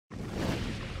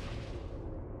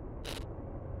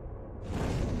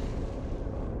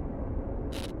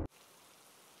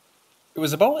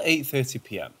was about 8:30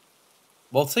 p.m.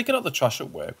 While taking out the trash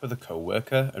at work with a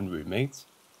co-worker and roommate,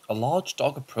 a large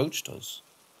dog approached us.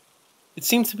 It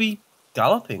seemed to be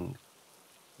galloping.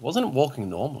 It wasn't walking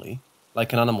normally,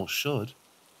 like an animal should.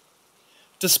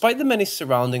 Despite the many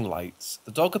surrounding lights,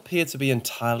 the dog appeared to be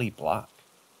entirely black.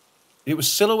 It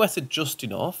was silhouetted just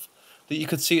enough that you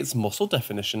could see its muscle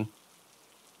definition.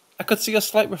 I could see a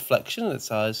slight reflection in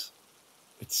its eyes.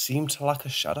 It seemed to lack a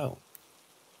shadow.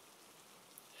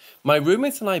 My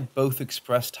roommate and I both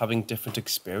expressed having different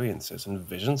experiences and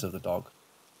visions of the dog.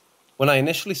 When I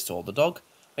initially saw the dog,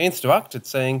 I interacted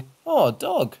saying, "Oh,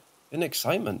 dog," in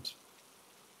excitement.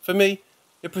 For me,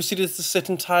 it proceeded to sit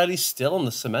entirely still on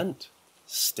the cement,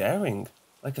 staring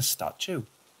like a statue.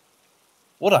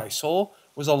 What I saw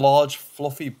was a large,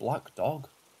 fluffy black dog,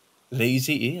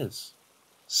 lazy ears,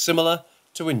 similar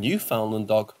to a Newfoundland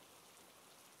dog.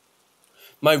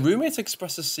 My roommate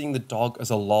expresses seeing the dog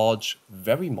as a large,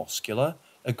 very muscular,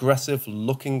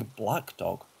 aggressive-looking black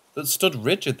dog that stood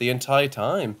rigid the entire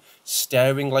time,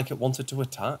 staring like it wanted to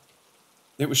attack.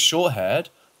 It was short-haired,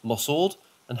 muscled,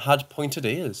 and had pointed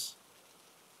ears.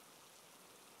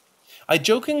 I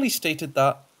jokingly stated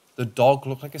that the dog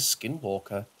looked like a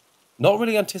skinwalker, not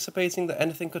really anticipating that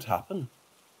anything could happen.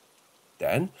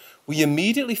 Then, we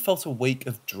immediately felt a wake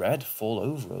of dread fall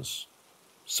over us.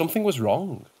 Something was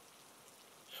wrong.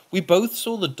 We both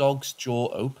saw the dog's jaw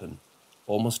open,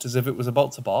 almost as if it was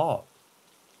about to bark.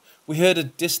 We heard a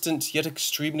distant yet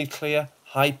extremely clear,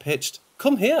 high-pitched,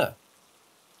 "Come here!"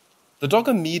 The dog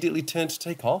immediately turned to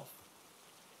take off.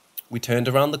 We turned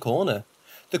around the corner.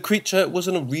 The creature was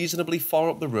unreasonably far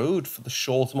up the road for the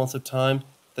short amount of time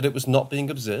that it was not being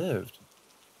observed.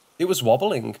 It was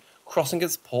wobbling, crossing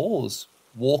its paws,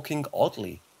 walking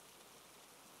oddly.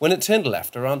 When it turned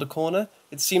left around a corner,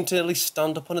 it seemed to nearly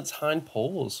stand up on its hind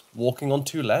paws, walking on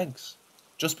two legs,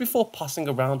 just before passing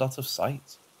around out of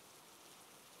sight.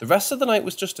 The rest of the night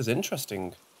was just as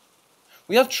interesting.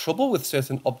 We had trouble with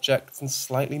certain objects in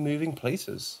slightly moving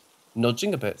places,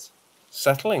 nudging a bit,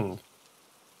 settling.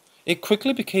 It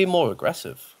quickly became more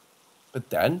aggressive.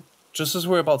 But then, just as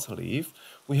we were about to leave,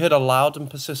 we heard a loud and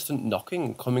persistent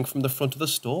knocking coming from the front of the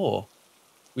store.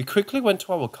 We quickly went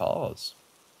to our cars.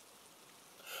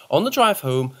 On the drive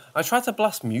home, I tried to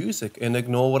blast music and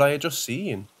ignore what I had just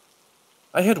seen.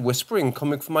 I heard whispering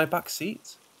coming from my back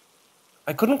seat.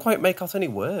 I couldn't quite make out any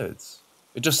words.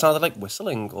 It just sounded like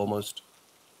whistling, almost.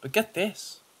 But get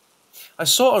this. I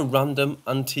saw a random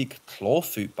antique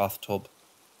clawfoot bathtub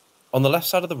on the left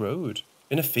side of the road,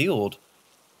 in a field.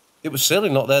 It was certainly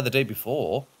not there the day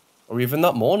before, or even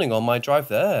that morning on my drive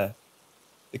there.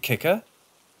 The kicker?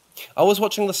 I was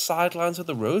watching the sidelines of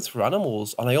the roads for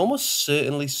animals, and I almost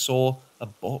certainly saw a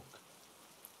buck.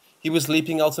 He was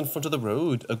leaping out in front of the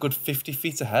road, a good 50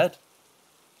 feet ahead.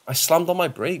 I slammed on my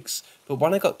brakes, but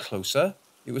when I got closer,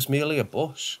 it was merely a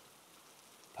bush.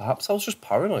 Perhaps I was just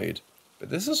paranoid, but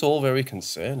this is all very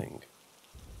concerning.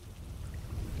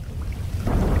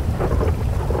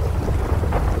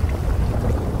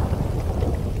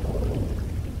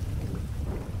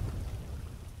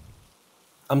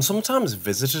 I'm sometimes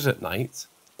visited at night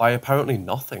by apparently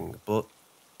nothing, but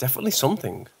definitely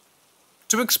something.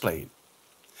 To explain,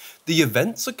 the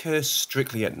events occur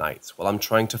strictly at night while I'm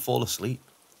trying to fall asleep,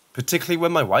 particularly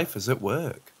when my wife is at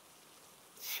work.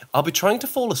 I'll be trying to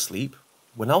fall asleep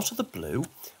when out of the blue,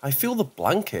 I feel the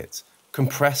blanket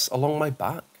compress along my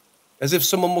back, as if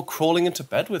someone were crawling into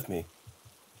bed with me.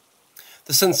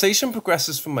 The sensation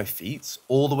progresses from my feet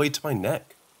all the way to my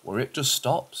neck, where it just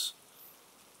stops.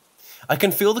 I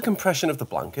can feel the compression of the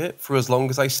blanket for as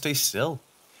long as I stay still,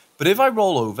 but if I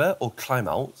roll over or climb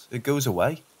out, it goes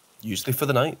away, usually for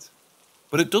the night,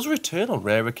 but it does return on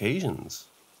rare occasions.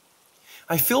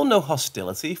 I feel no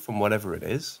hostility from whatever it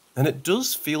is, and it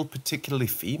does feel particularly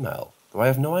female, though I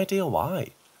have no idea why.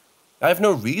 I have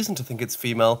no reason to think it's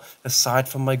female aside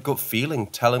from my gut feeling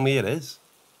telling me it is.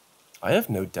 I have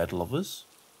no dead lovers.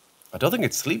 I don't think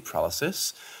it's sleep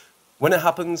paralysis. When it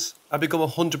happens, I become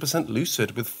 100%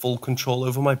 lucid with full control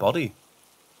over my body.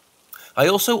 I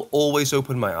also always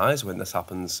open my eyes when this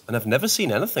happens, and I've never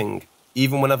seen anything,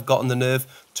 even when I've gotten the nerve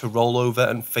to roll over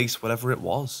and face whatever it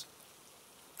was.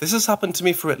 This has happened to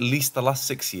me for at least the last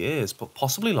 6 years, but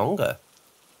possibly longer.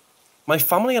 My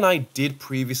family and I did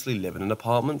previously live in an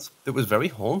apartment that was very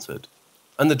haunted,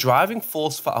 and the driving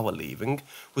force for our leaving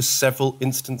was several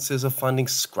instances of finding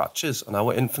scratches on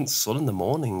our infant son in the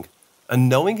morning, and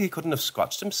knowing he couldn't have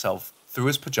scratched himself through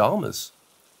his pajamas.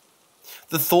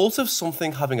 The thought of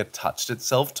something having attached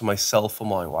itself to myself or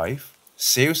my wife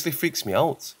seriously freaks me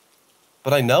out,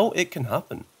 but I know it can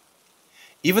happen.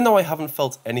 Even though I haven't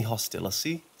felt any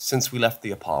hostility since we left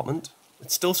the apartment,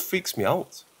 It still freaks me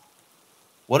out.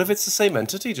 What if it's the same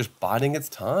entity just biding its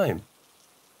time?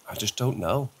 I just don't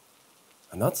know.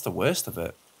 And that's the worst of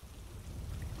it.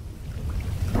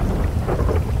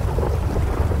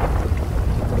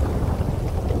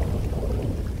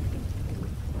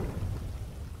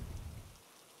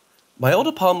 My old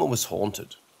apartment was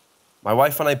haunted. My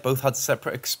wife and I both had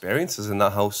separate experiences in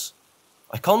that house.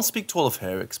 I can't speak to all of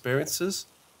her experiences,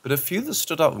 but a few that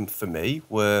stood out for me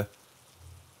were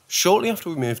shortly after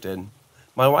we moved in,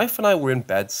 my wife and I were in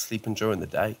bed sleeping during the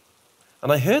day,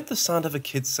 and I heard the sound of a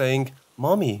kid saying,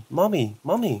 "Mommy, mommy,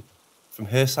 mommy," from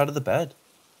her side of the bed.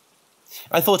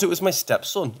 I thought it was my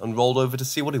stepson and rolled over to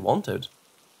see what he wanted.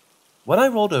 When I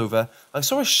rolled over, I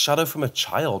saw a shadow from a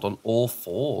child on all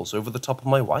fours over the top of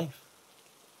my wife.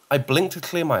 I blinked to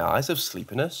clear my eyes of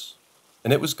sleepiness,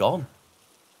 and it was gone.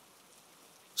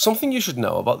 Something you should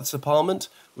know about this apartment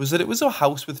was that it was a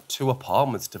house with 2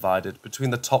 apartments divided between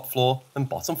the top floor and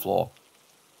bottom floor.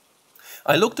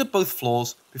 I looked at both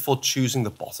floors before choosing the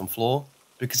bottom floor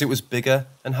because it was bigger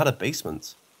and had a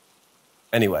basement.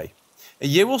 Anyway, a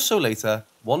year or so later,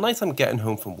 one night I'm getting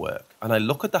home from work and I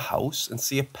look at the house and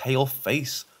see a pale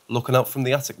face looking out from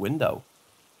the attic window.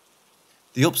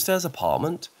 The upstairs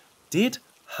apartment did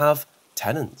have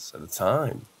tenants at the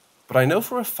time, but I know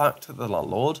for a fact that the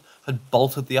landlord had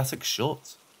bolted the attic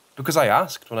shut because I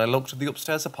asked when I looked at the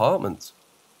upstairs apartment.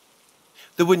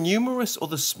 There were numerous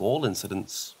other small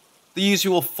incidents, the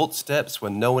usual footsteps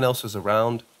when no one else was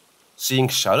around, seeing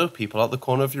shadow people out the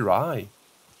corner of your eye,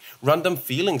 random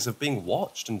feelings of being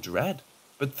watched and dread,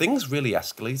 but things really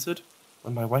escalated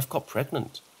when my wife got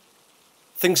pregnant.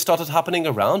 Things started happening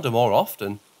around her more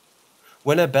often.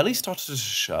 When her belly started to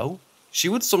show, she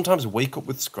would sometimes wake up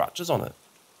with scratches on it.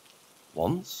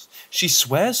 Once, she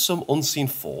swears some unseen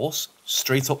force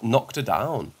straight up knocked her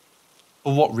down.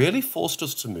 But what really forced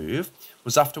us to move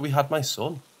was after we had my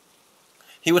son.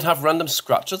 He would have random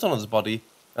scratches on his body,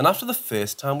 and after the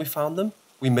first time we found them,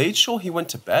 we made sure he went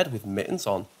to bed with mittens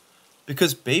on,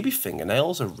 because baby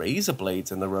fingernails are razor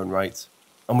blades in their own right.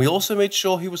 And we also made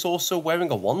sure he was also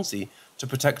wearing a onesie to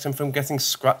protect him from getting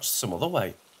scratched some other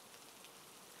way.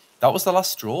 That was the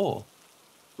last straw.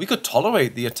 We could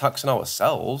tolerate the attacks on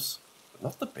ourselves, but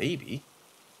not the baby.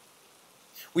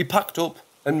 We packed up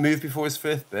and moved before his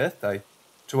 1st birthday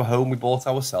to a home we bought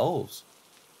ourselves.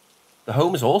 The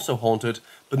home is also haunted,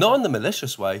 but not in the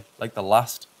malicious way like the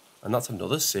last, and that's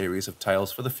another series of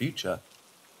tales for the future.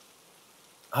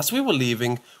 As we were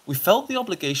leaving, we felt the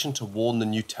obligation to warn the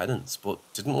new tenants, but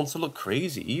didn't want to look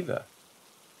crazy either.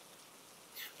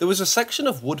 There was a section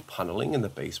of wood panelling in the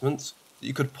basement that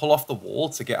you could pull off the wall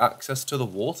to get access to the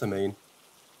water main.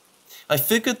 I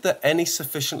figured that any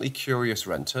sufficiently curious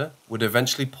renter would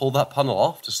eventually pull that panel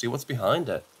off to see what's behind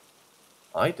it.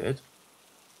 I did.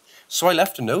 So I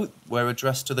left a note where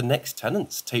addressed to the next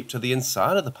tenants taped to the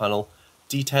inside of the panel,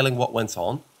 detailing what went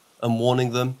on and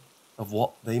warning them of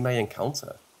what they may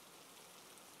encounter.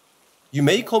 You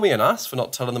may call me an ass for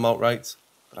not telling them outright,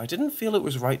 but I didn't feel it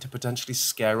was right to potentially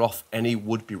scare off any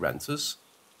would-be renters,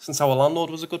 since our landlord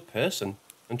was a good person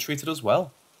and treated us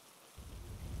well.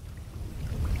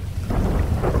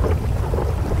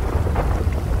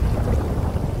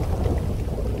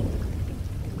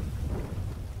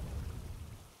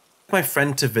 My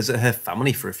friend to visit her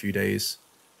family for a few days.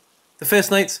 The first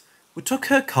night, we took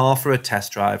her car for a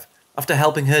test drive after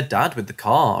helping her dad with the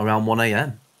car around 1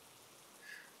 AM.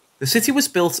 The city was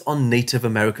built on Native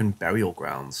American burial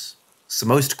grounds, so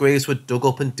most graves were dug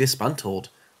up and dismantled,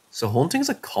 so hauntings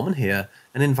are common here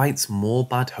and invites more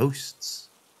bad hosts.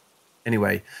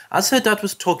 Anyway, as her dad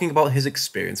was talking about his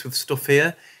experience with stuff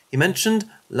here, he mentioned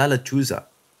La Lechuza,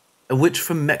 a witch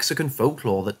from Mexican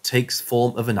folklore that takes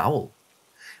form of an owl.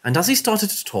 And as he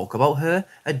started to talk about her,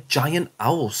 a giant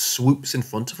owl swoops in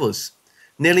front of us,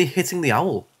 nearly hitting the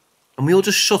owl, and we all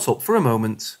just shut up for a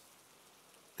moment.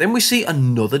 Then we see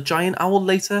another giant owl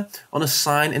later on a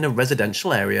sign in a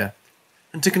residential area,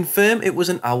 and to confirm it was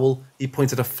an owl, he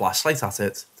pointed a flashlight at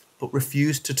it, but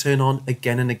refused to turn on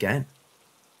again and again.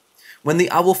 When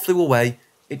the owl flew away,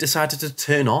 it decided to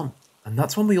turn on, and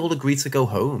that's when we all agreed to go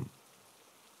home.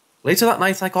 Later that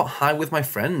night I got high with my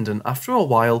friend, and after a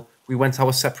while, we went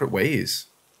our separate ways.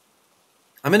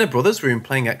 I'm in her brother's room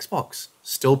playing Xbox,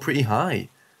 still pretty high.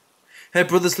 Her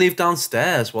brothers leave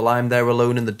downstairs while I'm there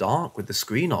alone in the dark with the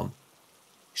screen on.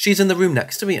 She's in the room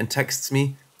next to me and texts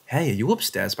me, "Hey, are you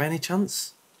upstairs by any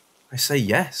chance?" I say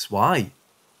yes, why?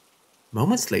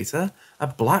 Moments later, a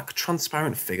black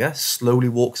transparent figure slowly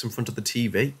walks in front of the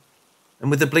TV, and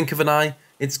with the blink of an eye,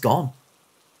 it's gone.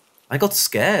 I got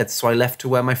scared, so I left to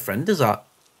where my friend is at.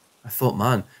 I thought,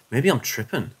 man, maybe I'm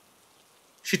tripping.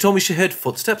 She told me she heard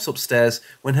footsteps upstairs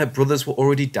when her brothers were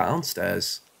already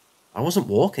downstairs. I wasn't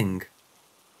walking.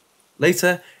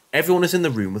 Later, everyone is in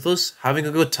the room with us, having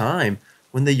a good time,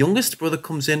 when the youngest brother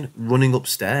comes in running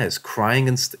upstairs, crying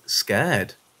and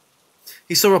scared.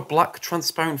 He saw a black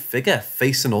transparent figure,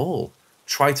 face and all,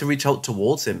 try to reach out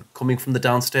towards him, coming from the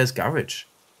downstairs garage.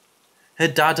 Her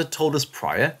dad had told us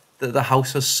prior that the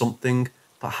house has something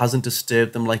but hasn't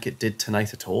disturbed them like it did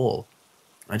tonight at all.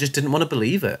 I just didn't want to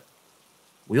believe it.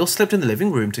 We all slept in the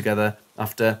living room together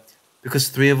after, because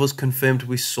 3 of us confirmed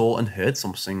we saw and heard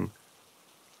something.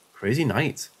 Crazy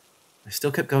night. I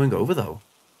still kept going over though.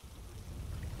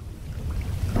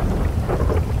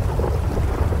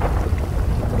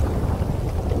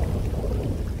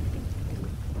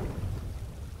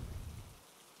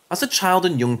 As a child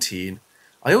and young teen,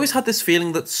 I always had this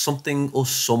feeling that something or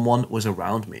someone was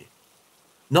around me.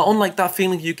 Not unlike that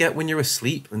feeling you get when you're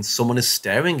asleep and someone is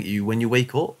staring at you when you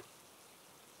wake up.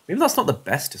 Maybe that's not the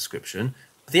best description,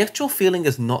 but the actual feeling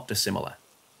is not dissimilar.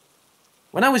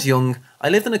 When I was young, I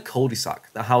lived in a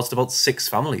cul-de-sac that housed about 6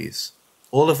 families,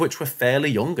 all of which were fairly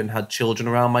young and had children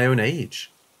around my own age.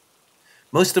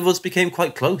 Most of us became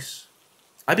quite close.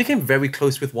 I became very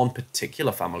close with one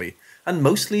particular family, and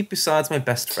mostly besides my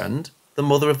best friend, the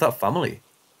mother of that family.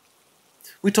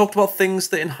 We talked about things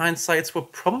that in hindsight were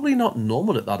probably not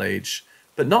normal at that age,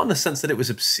 but not in the sense that it was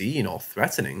obscene or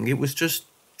threatening, it was just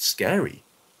scary.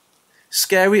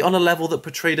 Scary on a level that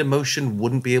portrayed emotion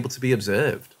wouldn't be able to be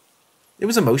observed. It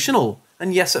was emotional,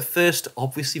 and yes, at first,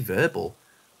 obviously verbal,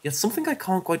 yet something I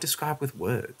can't quite describe with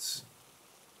words.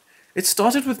 It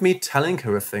started with me telling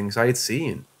her of things I had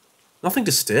seen. Nothing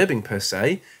disturbing per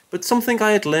se, but something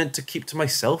I had learnt to keep to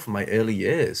myself in my early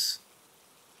years.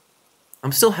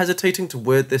 I'm still hesitating to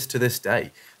word this to this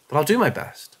day, but I'll do my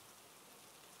best.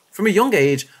 From a young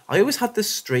age, I always had this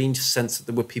strange sense that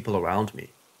there were people around me.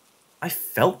 I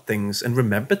felt things and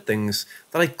remembered things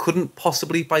that I couldn't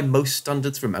possibly by most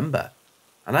standards remember,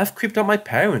 and I've creeped out my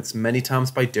parents many times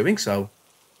by doing so.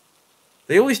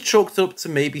 They always chalked it up to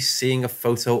maybe seeing a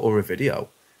photo or a video,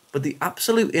 but the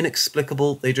absolute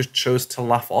inexplicable they just chose to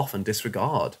laugh off and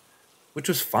disregard, which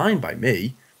was fine by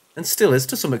me, and still is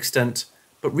to some extent,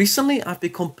 but recently I've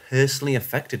become personally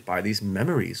affected by these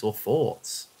memories or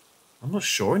thoughts. I'm not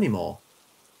sure anymore.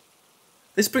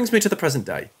 This brings me to the present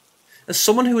day. As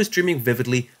someone who is dreaming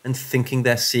vividly and thinking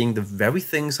they're seeing the very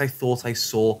things I thought I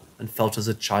saw and felt as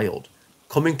a child,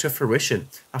 coming to fruition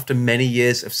after many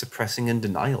years of suppressing and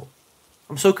denial.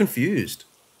 I'm so confused.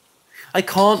 I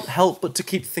can't help but to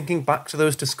keep thinking back to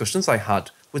those discussions I had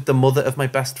with the mother of my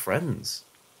best friends.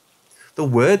 The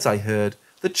words I heard,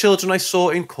 the children I saw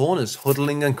in corners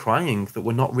huddling and crying that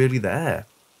were not really there.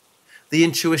 The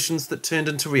intuitions that turned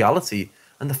into reality,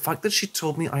 and the fact that she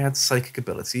told me I had psychic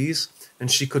abilities and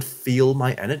she could feel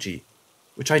my energy,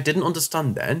 which I didn't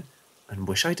understand then and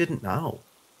wish I didn't now.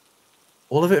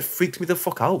 All of it freaked me the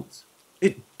fuck out.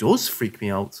 It does freak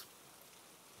me out.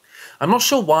 I'm not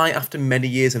sure why, after many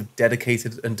years of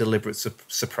dedicated and deliberate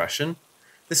suppression,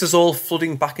 this is all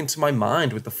flooding back into my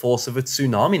mind with the force of a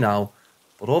tsunami now,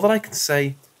 but all that I can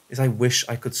say is I wish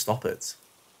I could stop it.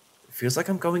 It feels like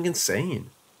I'm going insane.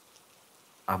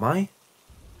 Am I?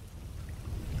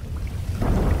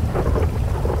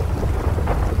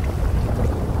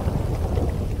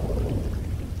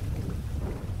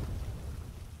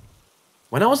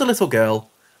 When I was a little girl,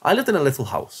 I lived in a little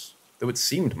house, though it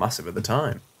seemed massive at the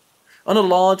time, on a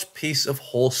large piece of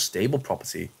horse stable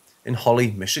property in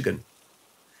Holly, Michigan.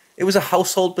 It was a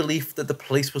household belief that the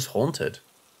place was haunted.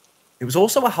 It was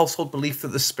also a household belief that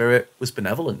the spirit was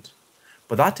benevolent,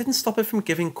 but that didn't stop it from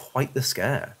giving quite the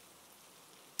scare.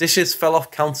 Dishes fell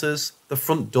off counters, the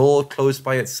front door closed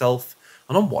by itself,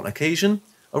 and on one occasion,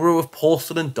 a row of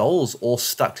porcelain dolls all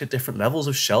stacked at different levels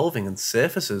of shelving and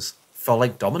surfaces fell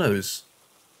like dominoes.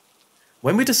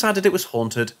 When we decided it was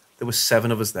haunted, there were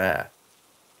 7 of us there.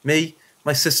 Me,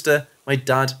 my sister, my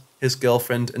dad, his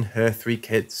girlfriend, and her 3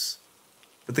 kids.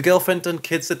 But the girlfriend and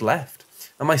kids had left,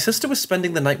 and my sister was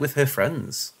spending the night with her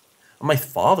friends, and my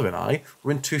father and I were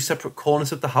in 2 separate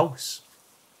corners of the house.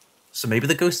 So maybe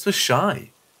the ghost was shy.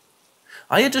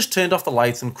 I had just turned off the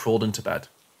lights and crawled into bed,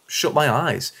 shut my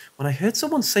eyes, when I heard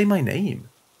someone say my name.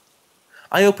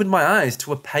 I opened my eyes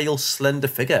to a pale, slender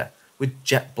figure with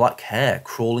jet black hair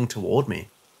crawling toward me.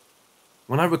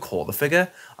 When I recall the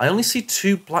figure, I only see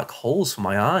 2 black holes for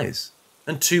my eyes,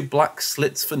 and 2 black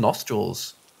slits for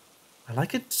nostrils. I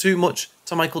like it too much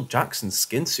to Michael Jackson's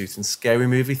skin suit in Scary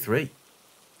Movie 3.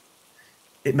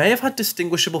 It may have had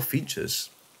distinguishable features,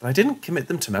 but I didn't commit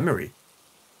them to memory.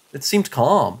 It seemed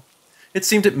calm. It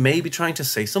seemed it may be trying to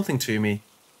say something to me,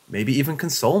 maybe even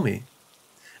console me.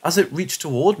 As it reached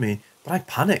toward me, but I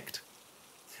panicked.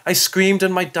 I screamed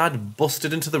and my dad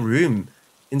busted into the room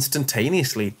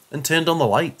instantaneously and turned on the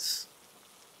lights.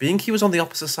 Being he was on the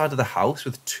opposite side of the house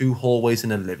with 2 hallways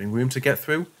and a living room to get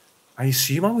through, I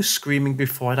assume I was screaming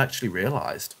before I'd actually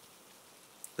realised.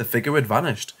 The figure had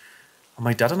vanished, and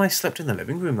my dad and I slept in the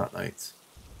living room that night.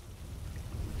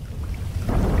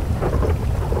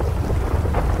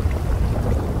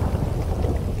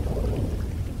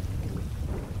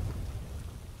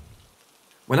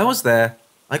 When I was there,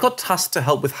 I got tasked to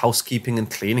help with housekeeping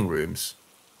and cleaning rooms.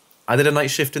 I did a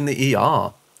night shift in the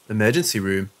ER, emergency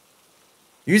room.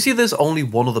 Usually there's only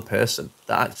one other person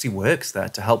that actually works there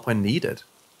to help when needed.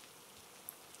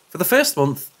 For the first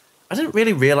month, I didn't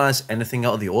really realise anything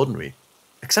out of the ordinary,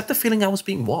 except the feeling I was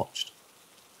being watched.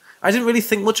 I didn't really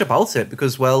think much about it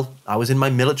because, well, I was in my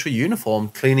military uniform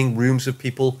cleaning rooms of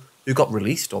people who got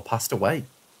released or passed away.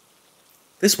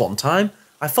 This one time,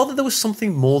 I felt that there was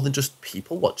something more than just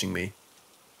people watching me.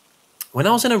 When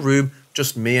I was in a room,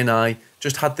 just me and I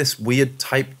just had this weird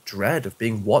type dread of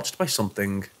being watched by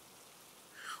something.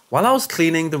 While I was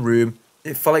cleaning the room,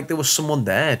 it felt like there was someone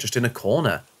there just in a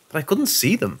corner, but I couldn't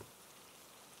see them.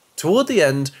 Toward the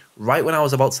end, right when I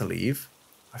was about to leave,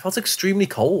 I felt extremely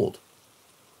cold.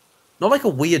 Not like a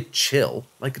weird chill,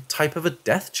 like a type of a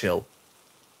death chill.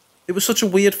 It was such a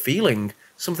weird feeling,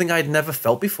 something I'd never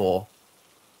felt before.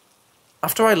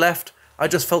 After I left, I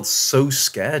just felt so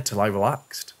scared till I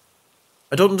relaxed.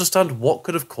 I don't understand what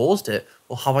could have caused it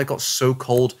or how I got so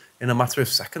cold in a matter of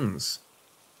seconds.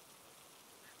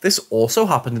 This also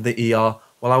happened in the ER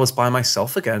while I was by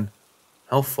myself again.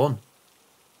 How fun.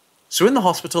 So in the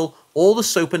hospital, all the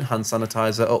soap and hand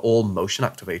sanitizer are all motion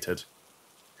activated.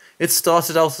 It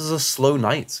started out as a slow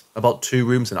night, about 2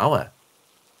 rooms an hour.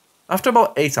 After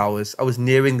about 8 hours, I was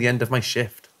nearing the end of my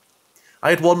shift. I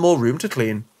had 1 more room to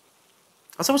clean.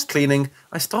 As I was cleaning,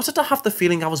 I started to have the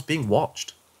feeling I was being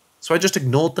watched. So I just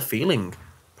ignored the feeling.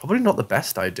 Probably not the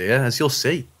best idea, as you'll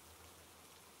see.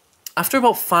 After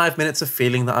about 5 minutes of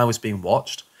feeling that I was being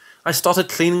watched, I started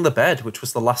cleaning the bed, which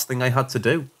was the last thing I had to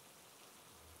do.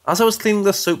 As I was cleaning,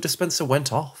 the soap dispenser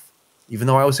went off, even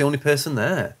though I was the only person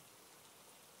there.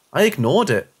 I ignored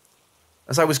it,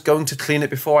 as I was going to clean it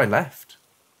before I left.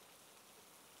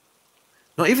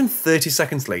 Not even 30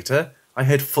 seconds later, I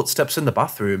heard footsteps in the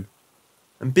bathroom,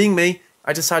 and being me,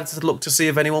 I decided to look to see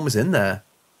if anyone was in there.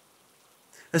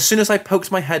 As soon as I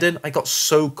poked my head in, I got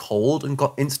so cold and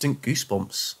got instant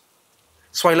goosebumps.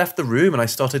 So I left the room and I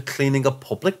started cleaning a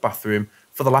public bathroom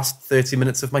for the last 30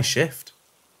 minutes of my shift.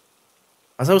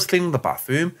 As I was cleaning the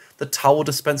bathroom, the towel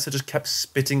dispenser just kept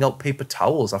spitting out paper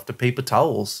towels after paper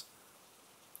towels.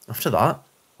 After that,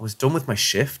 I was done with my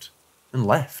shift and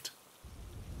left.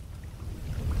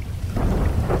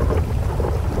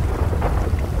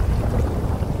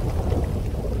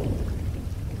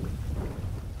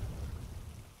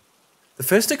 The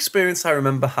first experience I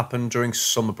remember happened during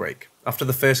summer break, after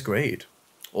the 1st grade,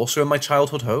 also in my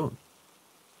childhood home.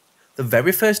 The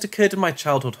very first occurred in my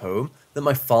childhood home that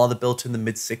my father built in the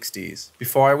mid-60s,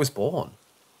 before I was born.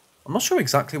 I'm not sure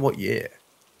exactly what year.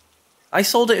 I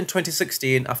sold it in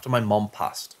 2016 after my mom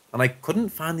passed, and I couldn't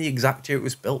find the exact year it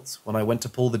was built when I went to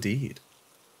pull the deed.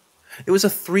 It was a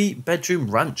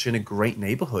 3-bedroom ranch in a great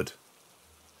neighbourhood.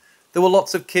 There were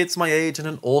lots of kids my age and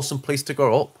an awesome place to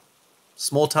grow up.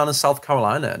 Small town in South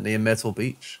Carolina near Myrtle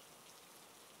Beach.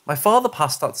 My father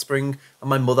passed that spring and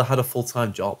my mother had a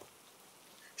full-time job.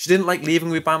 She didn't like leaving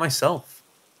me by myself.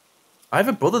 I have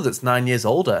a brother that's 9 years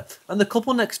older and the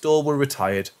couple next door were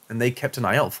retired and they kept an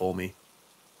eye out for me.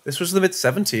 This was the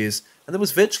mid-70s and there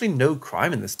was virtually no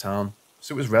crime in this town,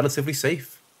 so it was relatively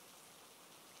safe.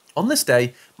 On this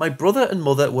day, my brother and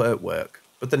mother were at work,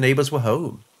 but the neighbours were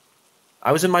home.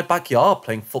 I was in my backyard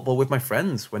playing football with my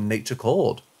friends when nature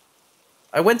called.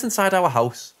 I went inside our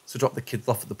house to drop the kids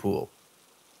off at the pool.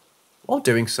 While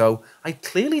doing so, I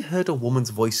clearly heard a woman's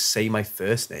voice say my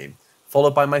first name,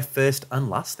 followed by my first and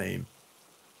last name.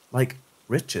 Like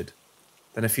Richard.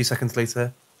 Then a few seconds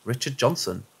later, Richard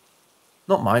Johnson.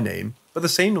 Not my name, but the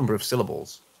same number of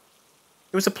syllables.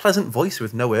 It was a pleasant voice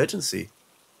with no urgency.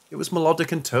 It was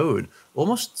melodic in tone,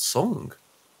 almost sung.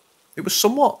 It was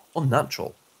somewhat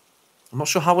unnatural. I'm not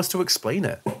sure how else to explain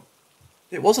it.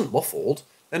 It wasn't muffled,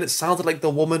 and it sounded like the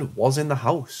woman was in the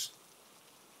house.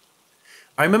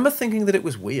 I remember thinking that it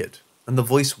was weird, and the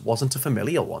voice wasn't a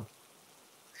familiar one.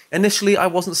 Initially, I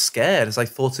wasn't scared as I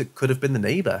thought it could have been the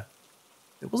neighbour.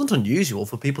 It wasn't unusual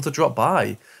for people to drop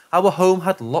by. Our home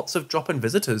had lots of drop-in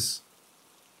visitors.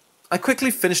 I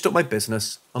quickly finished up my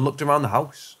business and looked around the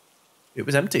house. It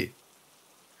was empty.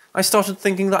 I started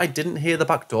thinking that I didn't hear the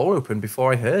back door open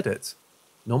before I heard it.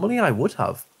 Normally I would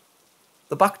have.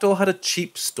 The back door had a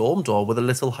cheap storm door with a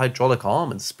little hydraulic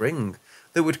arm and spring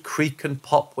that would creak and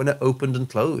pop when it opened and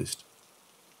closed.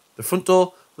 The front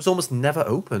door was almost never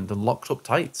opened and locked up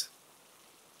tight.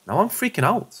 Now I'm freaking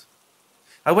out.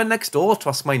 I went next door to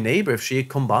ask my neighbour if she had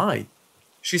come by.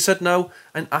 She said no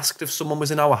and asked if someone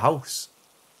was in our house.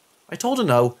 I told her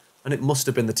no, and it must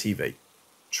have been the TV,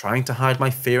 trying to hide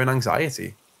my fear and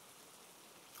anxiety.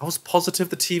 I was positive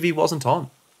the TV wasn't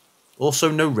on.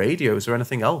 Also, no radios or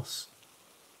anything else.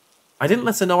 I didn't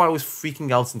let her know I was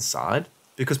freaking out inside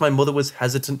because my mother was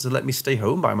hesitant to let me stay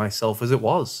home by myself as it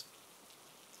was.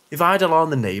 If I had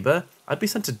alarmed the neighbour, I'd be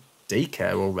sent to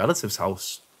daycare or relative's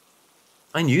house.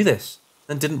 I knew this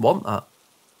and didn't want that.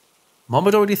 Mom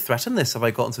had already threatened this if I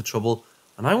got into trouble,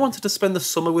 and I wanted to spend the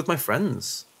summer with my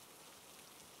friends.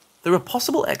 There are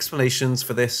possible explanations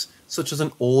for this, such as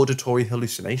an auditory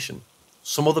hallucination,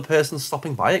 some other person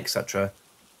stopping by, etc.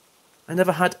 I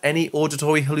never had any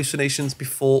auditory hallucinations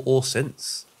before or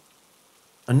since.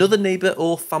 Another neighbour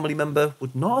or family member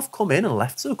would not have come in and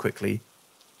left so quickly.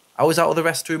 I was out of the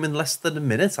restroom in less than a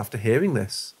minute after hearing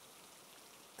this.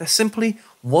 There simply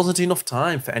wasn't enough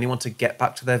time for anyone to get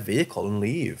back to their vehicle and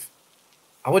leave.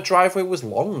 Our driveway was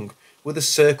long, with a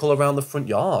circle around the front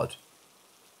yard.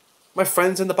 My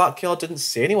friends in the backyard didn't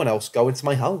see anyone else go into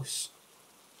my house.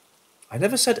 I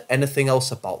never said anything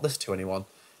else about this to anyone,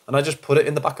 and I just put it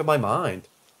in the back of my mind.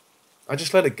 I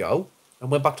just let it go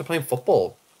and went back to playing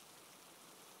football.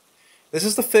 This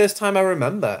is the first time I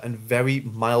remember, and very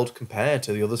mild compared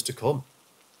to the others to come.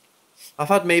 I've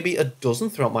had maybe a dozen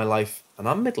throughout my life, and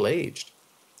I'm middle-aged.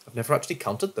 I've never actually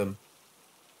counted them.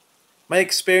 My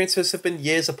experiences have been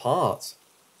years apart.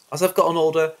 As I've gotten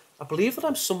older, I believe that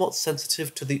I'm somewhat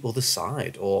sensitive to the other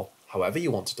side, or however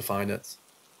you want to define it.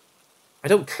 I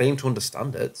don't claim to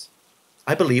understand it.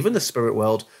 I believe in the spirit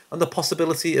world and the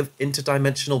possibility of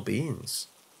interdimensional beings.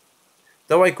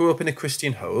 Though I grew up in a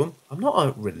Christian home, I'm not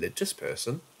a religious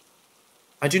person.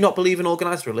 I do not believe in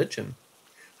organised religion.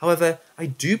 However, I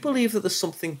do believe that there's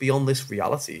something beyond this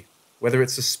reality, whether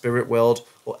it's the spirit world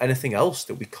or anything else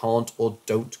that we can't or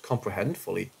don't comprehend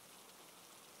fully.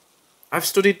 I've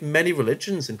studied many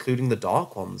religions, including the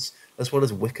dark ones, as well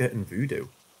as Wicca and Voodoo.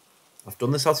 I've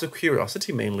done this out of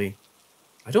curiosity mainly.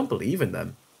 I don't believe in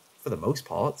them, for the most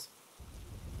part.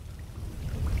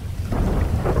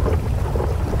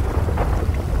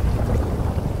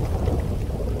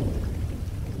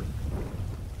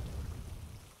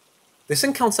 This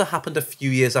encounter happened a few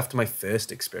years after my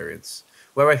first experience,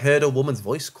 where I heard a woman's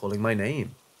voice calling my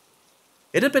name.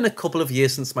 It had been a couple of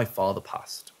years since my father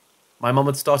passed. My mum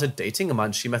had started dating a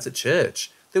man she met at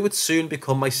church that would soon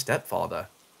become my stepfather.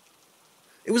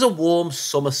 It was a warm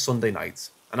summer Sunday night,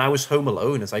 and I was home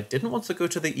alone as I didn't want to go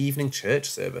to the evening church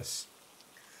service.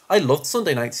 I loved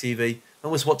Sunday night TV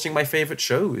and was watching my favourite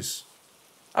shows.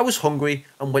 I was hungry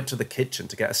and went to the kitchen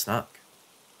to get a snack.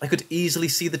 I could easily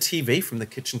see the TV from the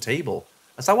kitchen table,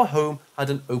 as our home had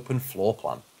an open floor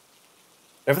plan.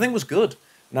 Everything was good,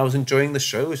 and I was enjoying the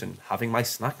shows and having my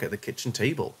snack at the kitchen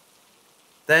table.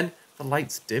 Then the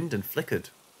lights dimmed and flickered.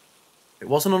 It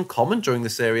wasn't uncommon during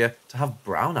this area to have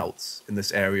brownouts in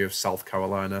this area of South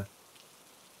Carolina.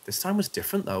 This time was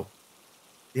different though.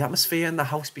 The atmosphere in the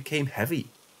house became heavy,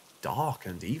 dark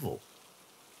and evil.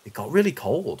 It got really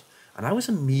cold, and I was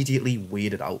immediately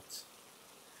weirded out.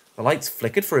 The lights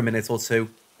flickered for a minute or two,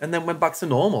 and then went back to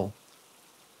normal.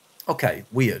 Okay,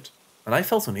 weird, and I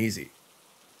felt uneasy.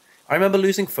 I remember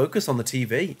losing focus on the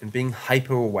TV and being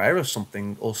hyper aware of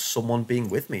something or someone being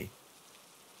with me.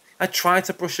 I tried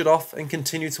to brush it off and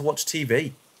continue to watch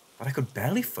TV, but I could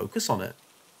barely focus on it.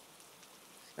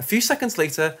 A few seconds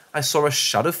later, I saw a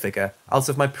shadow figure out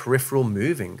of my peripheral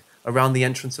moving around the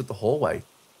entrance of the hallway,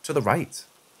 to the right,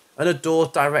 and a door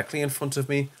directly in front of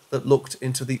me that looked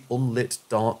into the unlit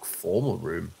dark formal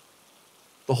room.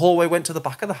 The hallway went to the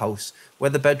back of the house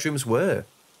where the bedrooms were.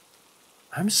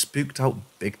 I'm spooked out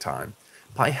big time,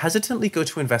 but I hesitantly go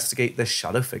to investigate this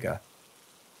shadow figure.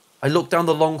 I look down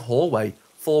the long hallway,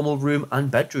 formal room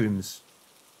and bedrooms.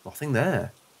 Nothing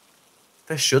there.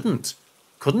 There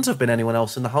couldn't have been anyone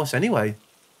else in the house anyway.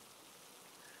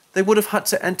 They would have had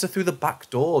to enter through the back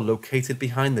door located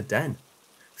behind the den,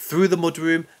 through the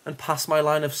mudroom and past my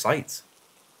line of sight.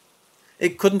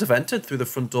 It couldn't have entered through the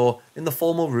front door in the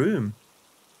formal room.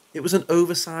 It was an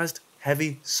oversized,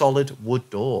 heavy, solid wood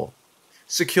door,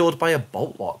 secured by a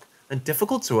bolt lock and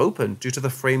difficult to open due to the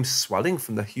frame swelling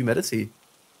from the humidity.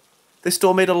 This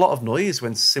door made a lot of noise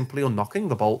when simply unknocking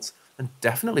the bolt, and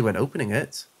definitely when opening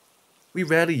it. We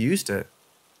rarely used it.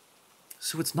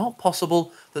 So it's not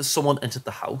possible that someone entered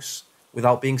the house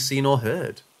without being seen or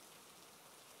heard.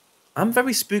 I'm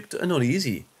very spooked and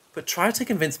uneasy, but tried to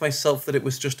convince myself that it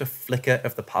was just a flicker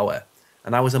of the power,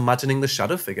 and I was imagining the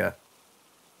shadow figure.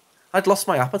 I'd lost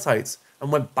my appetite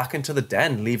and went back into the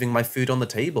den, leaving my food on the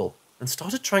table, and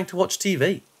started trying to watch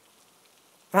TV.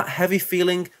 That heavy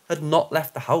feeling had not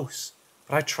left the house,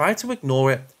 but I tried to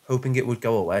ignore it, hoping it would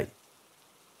go away.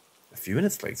 A few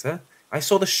minutes later, I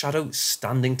saw the shadow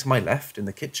standing to my left in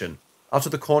the kitchen, out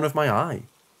of the corner of my eye.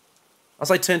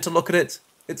 As I turned to look at it,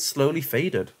 it slowly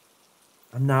faded.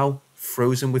 I'm now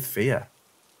frozen with fear.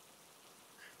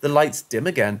 The lights dim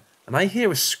again, and I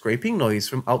hear a scraping noise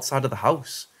from outside of the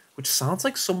house, which sounds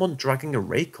like someone dragging a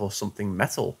rake or something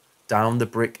metal down the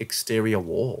brick exterior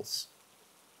walls.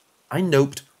 I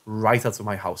noped right out of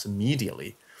my house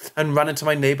immediately and ran into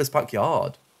my neighbour's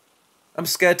backyard. I'm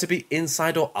scared to be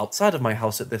inside or outside of my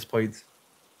house at this point.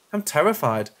 I'm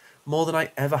terrified more than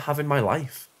I ever have in my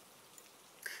life.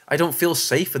 I don't feel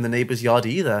safe in the neighbour's yard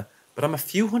either, but I'm a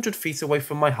few hundred feet away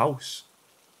from my house.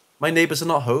 My neighbours are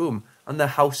not home and their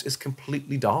house is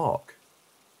completely dark.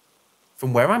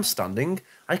 From where I'm standing,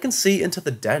 I can see into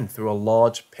the den through a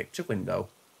large picture window.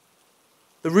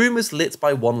 The room is lit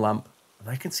by one lamp and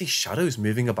I can see shadows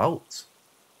moving about.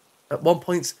 At one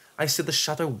point, I see the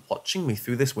shadow watching me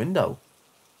through this window.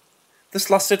 This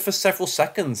lasted for several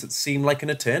seconds. It seemed like an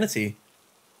eternity.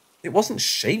 It wasn't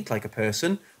shaped like a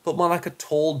person, but more like a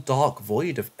tall, dark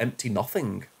void of empty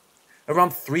nothing.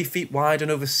 Around 3 feet wide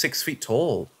and over 6 feet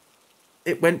tall.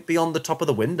 It went beyond the top of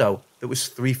the window that was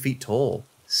 3 feet tall,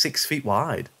 6 feet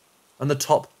wide, and the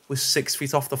top was 6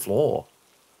 feet off the floor.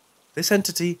 This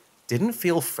entity didn't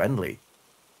feel friendly.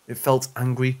 It felt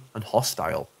angry and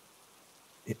hostile.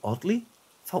 It oddly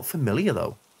felt familiar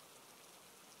though.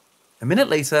 A minute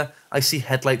later, I see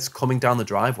headlights coming down the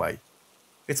driveway.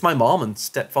 It's my mom and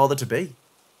stepfather-to-be.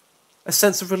 A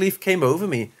sense of relief came over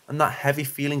me and that heavy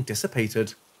feeling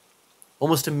dissipated.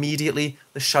 Almost immediately,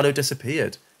 the shadow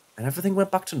disappeared and everything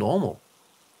went back to normal.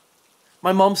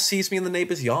 My mom sees me in the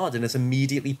neighbour's yard and is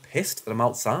immediately pissed that I'm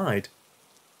outside.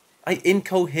 I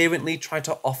incoherently try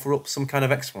to offer up some kind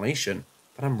of explanation,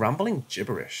 but I'm rambling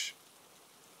gibberish.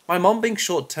 My mom, being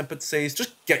short-tempered, says,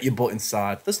 "Just get your butt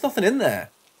inside, there's nothing in there."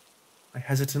 I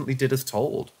hesitantly did as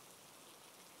told.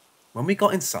 When we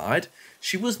got inside,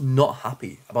 she was not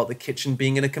happy about the kitchen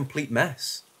being in a complete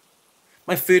mess.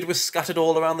 My food was scattered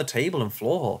all around the table and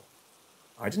floor.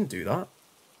 I didn't do that.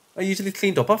 I usually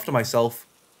cleaned up after myself.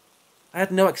 I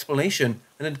had no explanation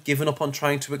and had given up on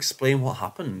trying to explain what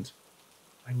happened.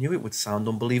 I knew it would sound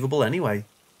unbelievable anyway.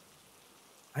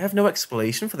 I have no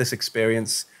explanation for this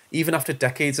experience, even after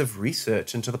decades of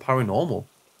research into the paranormal.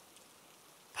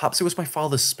 Perhaps it was my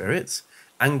father's spirit,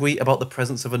 angry about the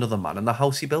presence of another man in the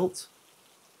house he built.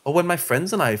 Or when my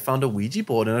friends and I found a Ouija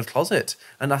board in a closet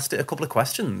and asked it a couple of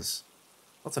questions.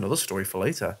 That's another story for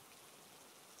later.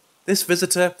 This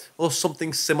visitor, or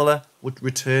something similar, would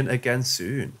return again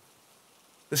soon.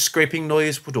 The scraping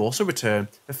noise would also return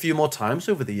a few more times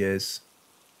over the years.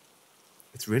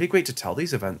 It's really great to tell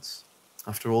these events,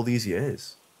 after all these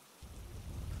years.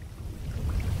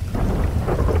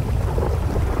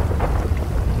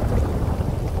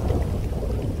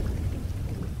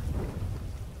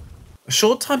 A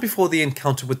short time before the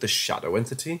encounter with the shadow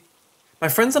entity, my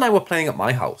friends and I were playing at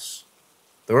my house.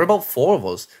 There were about 4 of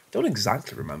us, don't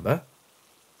exactly remember.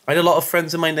 I had a lot of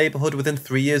friends in my neighbourhood within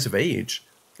 3 years of age.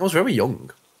 I was very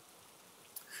young.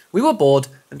 We were bored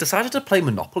and decided to play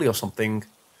Monopoly or something.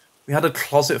 We had a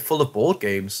closet full of board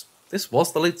games. This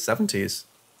was the late 70s.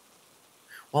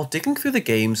 While digging through the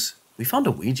games, we found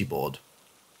a Ouija board.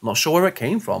 Not sure where it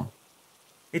came from.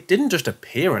 It didn't just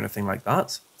appear or anything like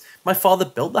that. My father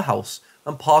built the house,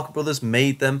 and Parker Brothers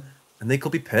made them, and they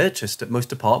could be purchased at most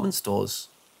department stores.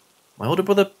 My older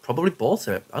brother probably bought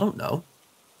it, I don't know.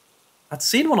 I'd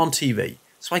seen one on TV,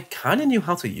 so I kinda knew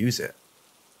how to use it.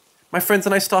 My friends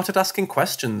and I started asking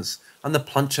questions, and the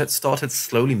planchette started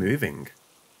slowly moving.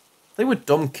 They were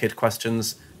dumb kid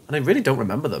questions, and I really don't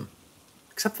remember them,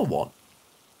 except for one.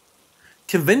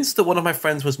 Convinced that one of my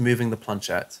friends was moving the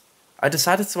planchette, I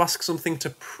decided to ask something to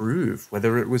prove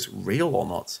whether it was real or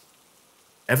not.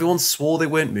 Everyone swore they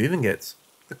weren't moving it.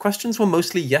 The questions were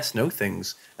mostly yes-no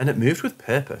things, and it moved with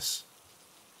purpose.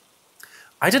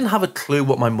 I didn't have a clue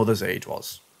what my mother's age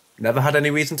was. Never had any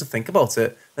reason to think about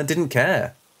it, and didn't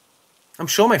care. I'm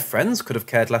sure my friends could have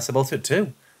cared less about it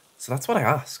too, so that's what I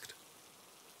asked.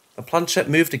 The planchette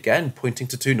moved again, pointing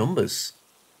to 2 numbers.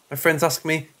 My friends asked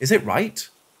me, "Is it right?"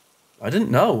 I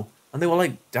didn't know, and they were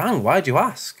like, "Dang, why'd you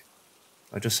ask?"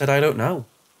 I just said, "I don't know."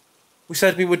 We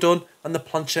said we were done, and the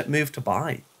planchette moved to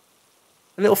buy.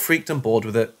 A little freaked and bored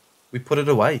with it, we put it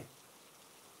away.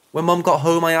 When Mum got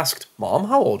home, I asked, "Mom,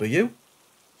 how old are you?"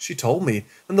 She told me,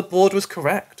 and the board was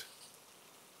correct.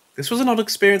 This was an odd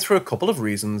experience for a couple of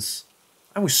reasons.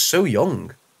 I was so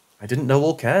young. I didn't know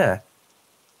or care.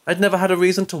 I'd never had a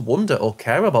reason to wonder or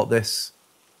care about this.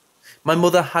 My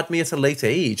mother had me at a late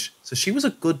age, so she was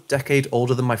a good decade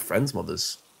older than my friends'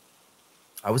 mothers.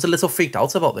 I was a little freaked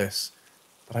out about this,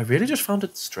 but I really just found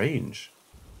it strange.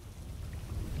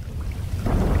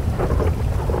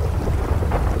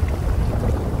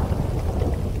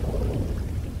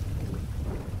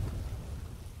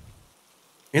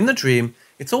 In the dream,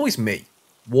 it's always me,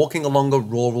 walking along a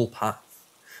rural path,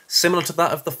 similar to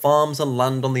that of the farms and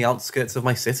land on the outskirts of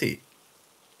my city.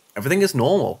 Everything is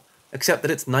normal, except that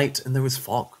it's night and there is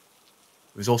fog.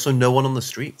 There is also no one on the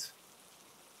street.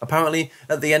 Apparently,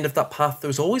 at the end of that path, there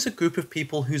is always a group of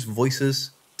people whose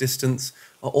voices, distance,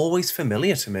 are always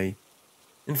familiar to me.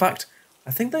 In fact,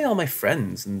 I think they are my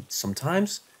friends, and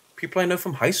sometimes people I know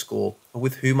from high school or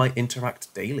with whom I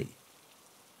interact daily.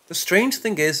 The strange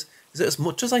thing is that as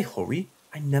much as I hurry,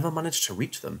 I never manage to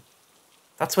reach them.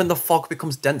 That's when the fog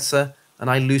becomes denser and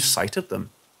I lose sight of them.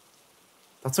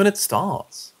 That's when it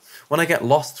starts, when I get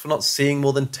lost for not seeing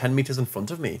more than 10 meters in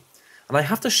front of me, and I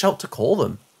have to shout to call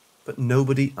them, but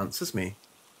nobody answers me.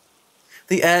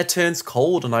 The air turns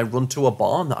cold and I run to a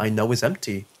barn that I know is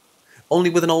empty, only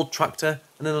with an old tractor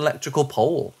and an electrical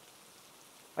pole.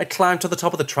 I climb to the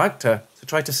top of the tractor to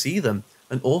try to see them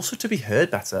and also to be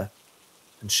heard better,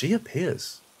 and she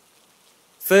appears.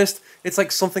 First, it's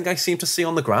like something I seem to see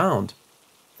on the ground.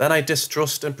 Then I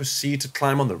distrust and proceed to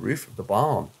climb on the roof of the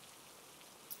barn.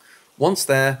 Once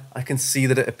there, I can see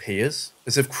that it appears,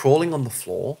 as if crawling on the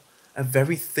floor, a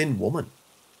very thin woman,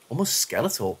 almost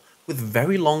skeletal, with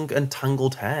very long and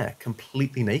tangled hair,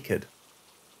 completely naked.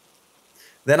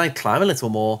 Then I climb a little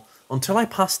more until I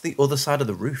pass the other side of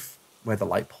the roof, where the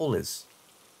light pole is.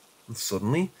 And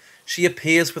suddenly, she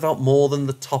appears without more than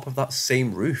the top of that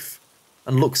same roof,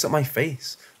 and looks at my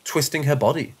face, twisting her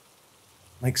body,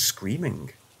 like screaming.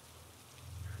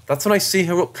 That's when I see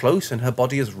her up close and her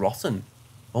body is rotten,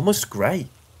 almost grey,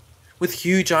 with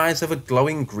huge eyes of a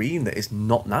glowing green that is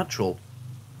not natural.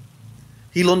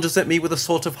 He lunges at me with a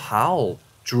sort of howl,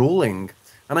 drooling,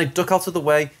 and I duck out of the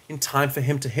way in time for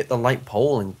him to hit the light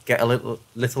pole and get a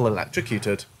little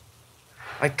electrocuted.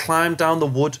 I climbed down the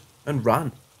wood and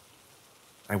ran.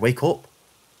 I wake up.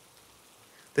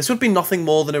 This would be nothing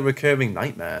more than a recurring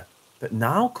nightmare, but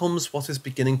now comes what is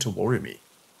beginning to worry me.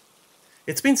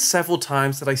 It's been several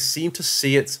times that I seem to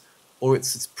see it, or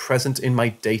it's present in my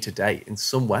day-to-day in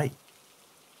some way.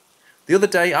 The other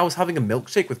day I was having a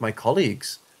milkshake with my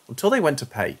colleagues until they went to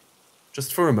pay,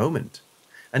 just for a moment,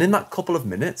 and in that couple of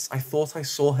minutes I thought I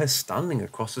saw her standing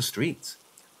across the street,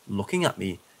 looking at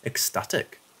me,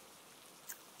 ecstatic.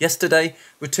 Yesterday,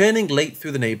 returning late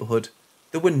through the neighbourhood,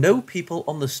 there were no people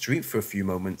on the street for a few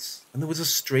moments, and there was a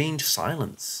strange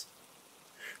silence.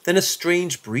 Then a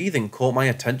strange breathing caught my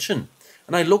attention,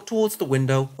 and I looked towards the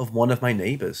window of one of my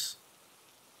neighbours.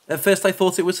 At first I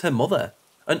thought it was her mother,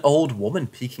 an old woman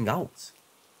peeking out.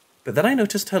 But then I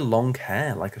noticed her long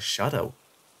hair like a shadow,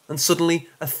 and suddenly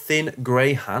a thin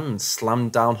grey hand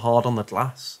slammed down hard on the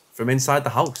glass from inside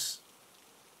the house.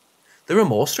 There are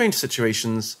more strange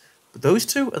situations, but those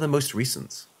two are the most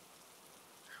recent.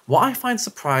 What I find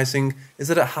surprising is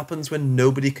that it happens when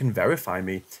nobody can verify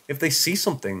me if they see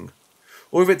something,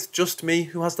 or if it's just me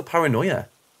who has the paranoia.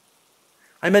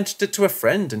 I mentioned it to a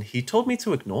friend and he told me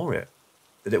to ignore it,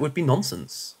 that it would be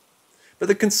nonsense. But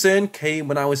the concern came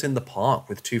when I was in the park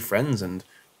with two friends, and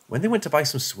when they went to buy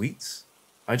some sweets,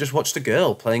 I just watched a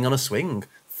girl playing on a swing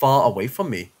far away from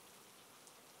me.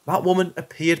 That woman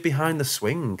appeared behind the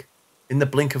swing in the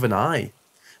blink of an eye,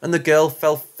 and the girl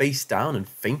fell face down and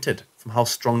fainted from how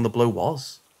strong the blow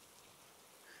was.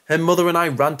 Her mother and I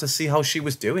ran to see how she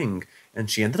was doing, and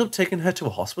she ended up taking her to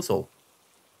a hospital.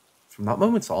 From that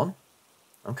moment on,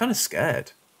 I'm kind of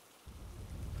scared.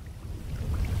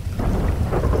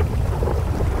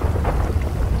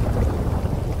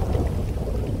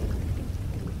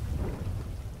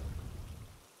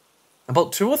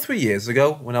 About 2 or 3 years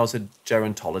ago, when I was a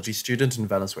gerontology student in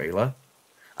Venezuela,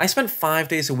 I spent 5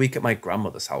 days a week at my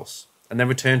grandmother's house, and then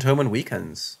returned home on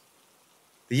weekends.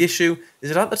 The issue is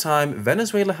that at the time,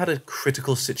 Venezuela had a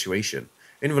critical situation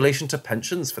in relation to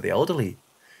pensions for the elderly,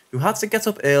 who had to get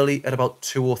up early at about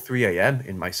 2 or 3 a.m.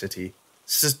 in my city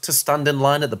to stand in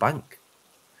line at the bank.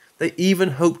 They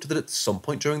even hoped that at some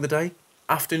point during the day,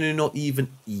 afternoon or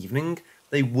even evening,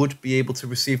 they would be able to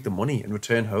receive the money and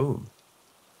return home.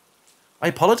 I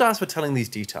apologise for telling these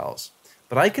details,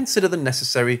 but I consider them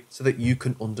necessary so that you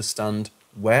can understand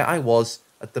where I was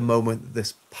at the moment that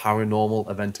this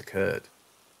paranormal event occurred.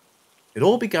 It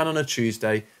all began on a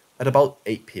Tuesday at about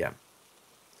 8 p.m.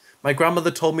 My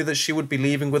grandmother told me that she would be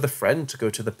leaving with a friend to go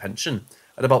to the pension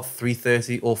at about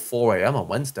 3:30 or 4 a.m. on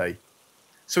Wednesday.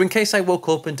 So in case I woke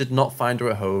up and did not find her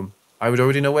at home, I would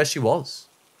already know where she was.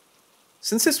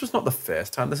 Since this was not the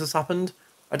first time this has happened,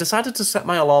 I decided to set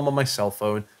my alarm on my cell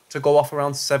phone to go off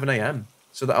around 7 a.m.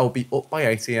 so that I would be up by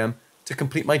 8 a.m. to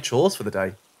complete my chores for the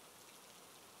day.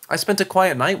 I spent a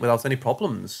quiet night without any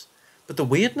problems, but the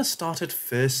weirdness started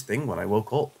first thing when I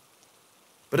woke up.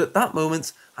 But at that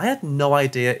moment, I had no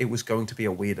idea it was going to be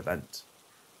a weird event.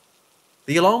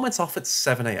 The alarm went off at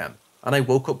 7 a.m. and I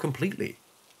woke up completely.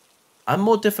 I'm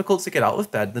more difficult to get out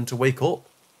of bed than to wake up.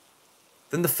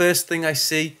 Then the first thing I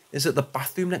see is that the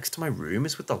bathroom next to my room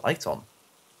is with the light on.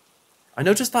 I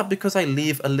noticed that because I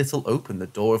leave a little open the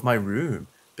door of my room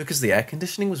because the air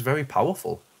conditioning was very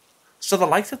powerful, so the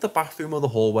light of the bathroom or the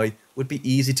hallway would be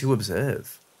easy to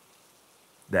observe.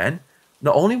 Then,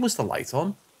 not only was the light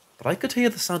on, but I could hear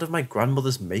the sound of my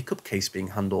grandmother's makeup case being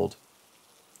handled.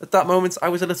 At that moment, I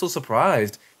was a little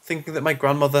surprised, thinking that my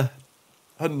grandmother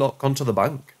had not gone to the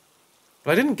bank.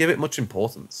 But I didn't give it much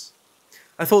importance.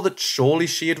 I thought that surely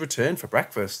she had returned for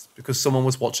breakfast because someone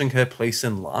was watching her place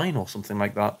in line or something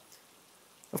like that.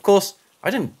 Of course, I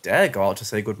didn't dare go out to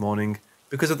say good morning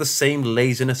because of the same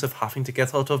laziness of having to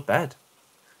get out of bed.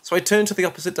 So I turned to the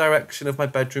opposite direction of my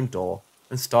bedroom door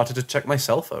and started to check my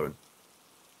cell phone.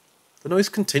 The noise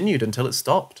continued until it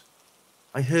stopped.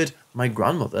 I heard my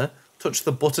grandmother touch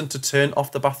the button to turn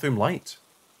off the bathroom light.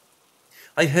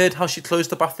 I heard how she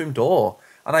closed the bathroom door,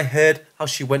 and I heard how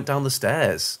she went down the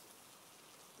stairs.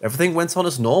 Everything went on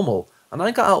as normal, and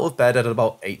I got out of bed at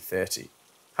about 8:30,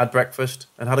 had breakfast,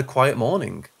 and had a quiet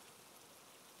morning.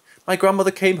 My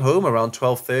grandmother came home around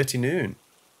 12:30 noon.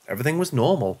 Everything was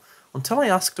normal, until I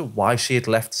asked her why she had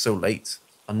left so late,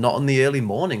 and not in the early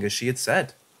morning as she had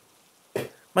said.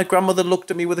 My grandmother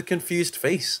looked at me with a confused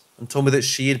face, and told me that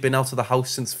she had been out of the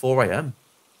house since 4 a.m.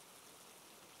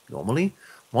 Normally,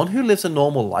 one who lives a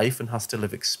normal life and has to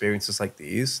live experiences like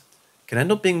these can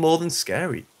end up being more than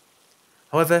scary.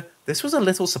 However, this was a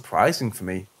little surprising for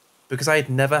me, because I had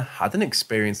never had an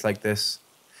experience like this,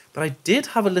 but I did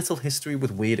have a little history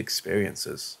with weird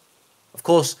experiences. Of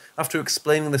course, after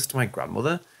explaining this to my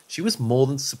grandmother, she was more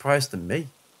than surprised than me,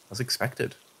 as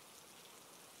expected.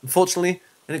 Unfortunately,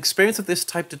 an experience of this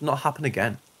type did not happen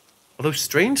again, although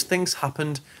strange things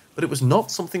happened, but it was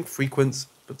not something frequent,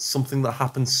 but something that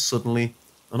happened suddenly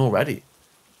and already.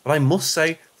 But I must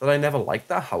say that I never liked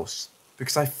that house,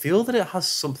 because I feel that it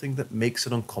has something that makes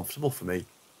it uncomfortable for me.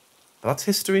 But that's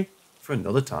history for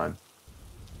another time.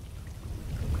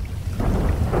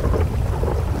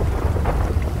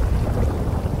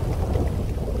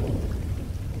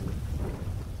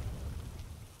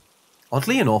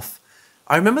 Oddly enough,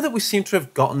 I remember that we seemed to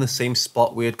have gotten the same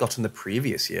spot we had gotten the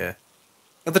previous year.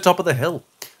 At the top of the hill,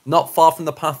 not far from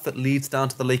the path that leads down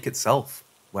to the lake itself,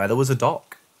 where there was a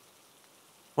dock.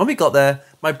 When we got there,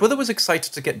 my brother was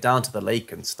excited to get down to the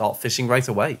lake and start fishing right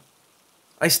away.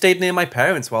 I stayed near my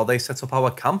parents while they set up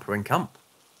our camper and camp.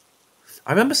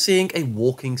 I remember seeing a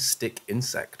walking stick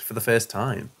insect for the first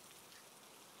time,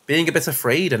 being a bit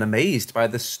afraid and amazed by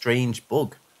this strange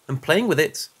bug, and playing with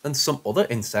it and some other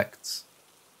insects.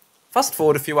 Fast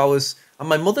forward a few hours, and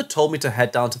my mother told me to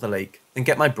head down to the lake and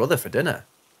get my brother for dinner.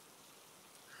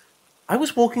 I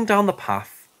was walking down the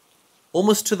path,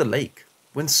 almost to the lake,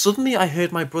 when suddenly I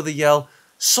heard my brother yell,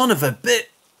 "Son of a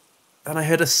bit!" Then I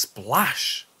heard a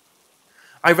splash.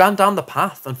 I ran down the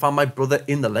path and found my brother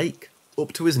in the lake,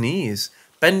 up to his knees,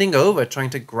 bending over trying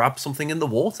to grab something in the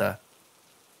water.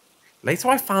 Later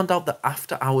I found out that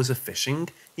after hours of fishing,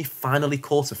 he finally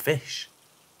caught a fish.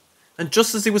 And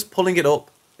just as he was pulling it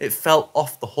up, it fell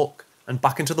off the hook and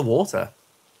back into the water.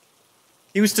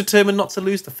 He was determined not to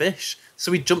lose the fish,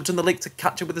 so he jumped in the lake to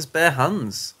catch it with his bare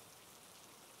hands.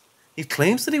 He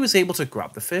claims that he was able to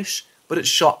grab the fish, but it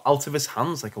shot out of his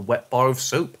hands like a wet bar of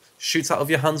soap shoots out of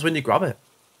your hands when you grab it.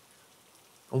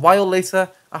 A while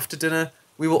later, after dinner,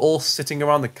 we were all sitting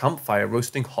around the campfire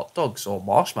roasting hot dogs or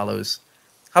marshmallows,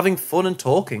 having fun and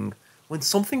talking, when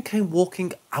something came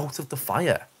walking out of the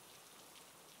fire.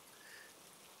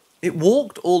 It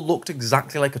walked or looked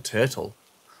exactly like a turtle,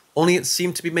 only it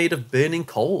seemed to be made of burning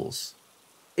coals.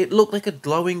 It looked like a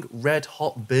glowing,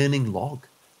 red-hot burning log,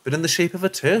 but in the shape of a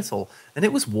turtle, and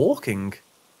it was walking.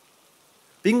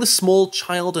 Being the small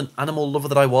child and animal lover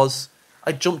that I was,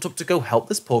 I jumped up to go help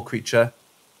this poor creature.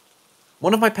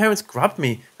 One of my parents grabbed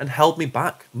me and held me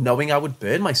back, knowing I would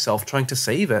burn myself trying to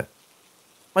save it.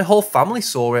 My whole family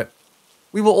saw it.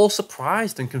 We were all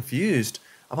surprised and confused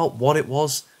about what it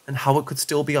was and how it could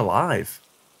still be alive.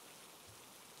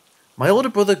 My older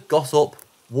brother got up,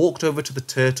 walked over to the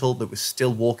turtle that was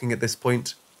still walking at this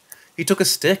point. He took a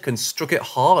stick and struck it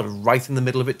hard right in the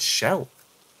middle of its shell.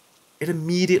 It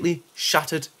immediately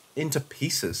shattered into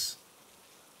pieces.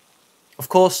 Of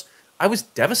course, I was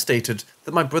devastated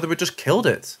that my brother had just killed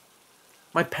it.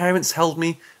 My parents held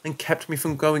me and kept me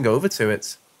from going over to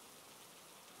it.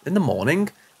 In the morning,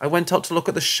 I went out to look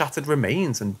at the shattered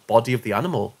remains and body of the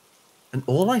animal, and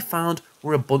all I found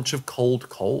were a bunch of cold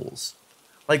coals,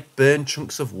 like burned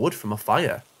chunks of wood from a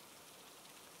fire.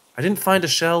 I didn't find a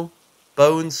shell,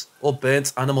 bones, or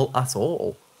burnt animal at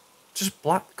all, just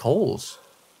black coals.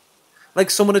 Like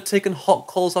someone had taken hot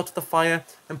coals out of the fire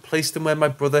and placed them where my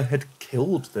brother had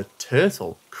killed the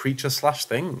turtle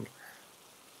creature/thing.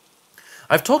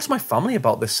 I've talked to my family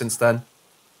about this since then.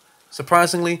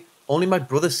 Surprisingly, only my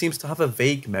brother seems to have a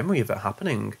vague memory of it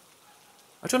happening.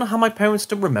 I don't know how my parents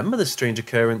don't remember this strange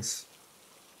occurrence.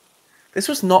 This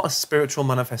was not a spiritual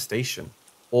manifestation,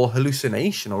 or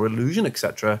hallucination, or illusion,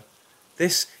 etc.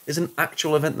 This is an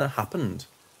actual event that happened.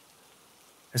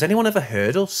 Has anyone ever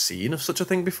heard or seen of such a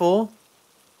thing before?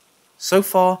 So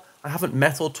far, I haven't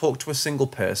met or talked to a single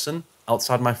person,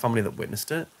 outside my family that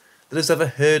witnessed it, that has ever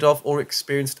heard of or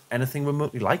experienced anything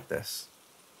remotely like this.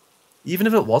 Even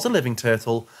if it was a living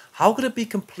turtle, how could it be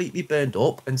completely burned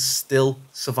up and still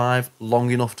survive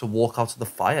long enough to walk out of the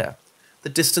fire, the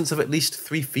distance of at least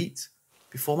 3 feet,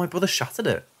 before my brother shattered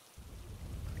it?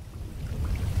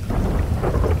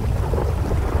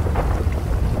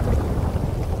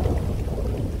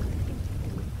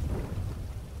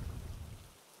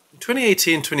 In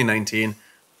 2018-2019,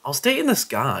 I was dating this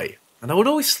guy, and I would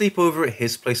always sleep over at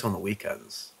his place on the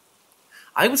weekends.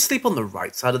 I would sleep on the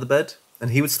right side of the bed, and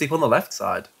he would sleep on the left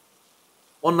side.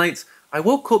 One night, I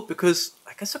woke up because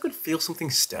I guess I could feel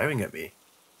something staring at me.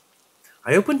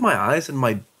 I opened my eyes and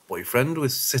my boyfriend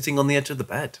was sitting on the edge of the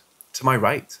bed, to my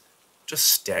right, just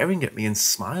staring at me and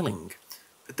smiling,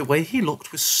 but the way he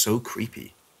looked was so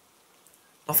creepy.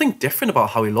 Nothing different about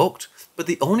how he looked, but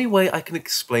the only way I can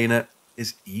explain it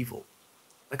is evil.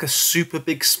 Like a super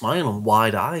big smile and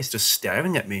wide eyes just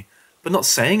staring at me, but not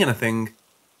saying anything.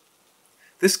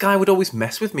 This guy would always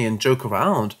mess with me and joke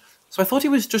around, so I thought he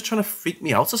was just trying to freak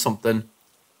me out or something.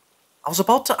 I was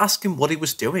about to ask him what he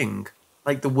was doing,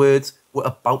 like the words were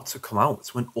about to come out,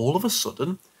 when all of a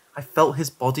sudden, I felt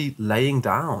his body laying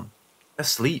down,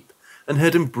 asleep, and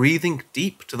heard him breathing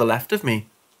deep to the left of me.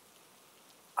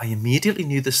 I immediately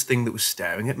knew this thing that was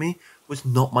staring at me was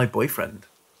not my boyfriend.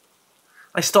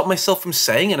 I stopped myself from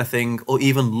saying anything or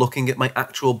even looking at my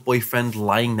actual boyfriend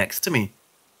lying next to me.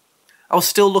 I was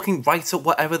still looking right at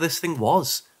whatever this thing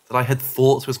was that I had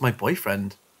thought was my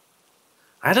boyfriend.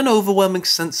 I had an overwhelming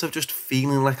sense of just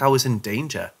feeling like I was in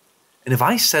danger, and if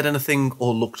I said anything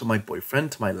or looked at my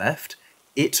boyfriend to my left,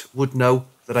 it would know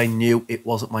that I knew it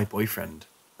wasn't my boyfriend,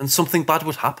 and something bad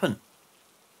would happen.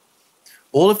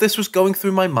 All of this was going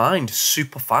through my mind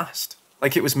super fast,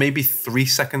 like it was maybe 3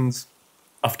 seconds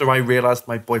after I realised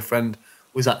my boyfriend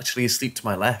was actually asleep to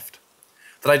my left,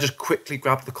 that I just quickly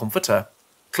grabbed the comforter,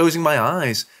 closing my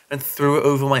eyes, and threw it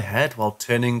over my head while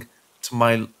turning to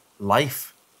my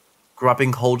life,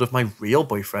 grabbing hold of my real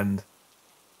boyfriend.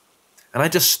 And I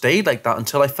just stayed like that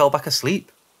until I fell back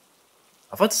asleep.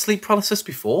 I've had sleep paralysis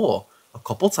before, a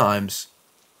couple times,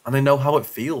 and I know how it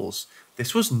feels.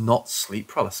 This was not sleep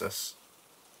paralysis.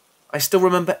 I still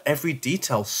remember every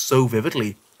detail so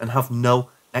vividly and have no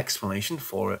explanation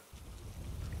for it.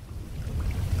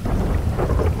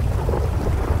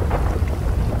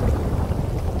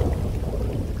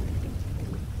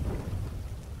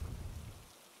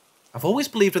 I've always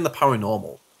believed in the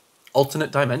paranormal,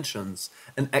 alternate dimensions,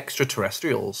 and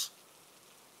extraterrestrials.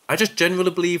 I just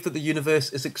generally believe that the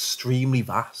universe is extremely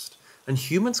vast, and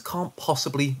humans can't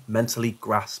possibly mentally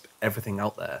grasp everything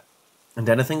out there, and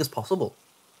anything is possible.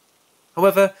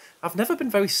 However, I've never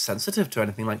been very sensitive to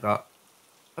anything like that.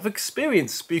 I've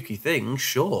experienced spooky things,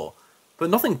 sure, but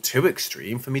nothing too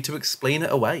extreme for me to explain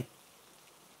it away.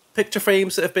 Picture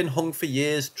frames that have been hung for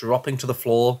years dropping to the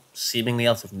floor, seemingly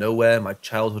out of nowhere in my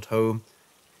childhood home,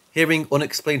 hearing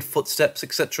unexplained footsteps,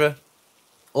 etc.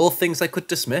 All things I could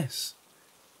dismiss.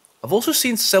 I've also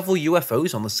seen several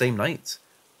UFOs on the same night.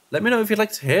 Let me know if you'd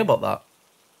like to hear about that.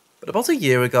 But about a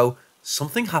year ago,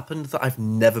 something happened that I've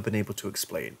never been able to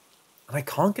explain, and I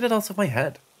can't get it out of my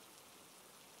head.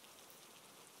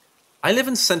 I live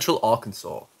in central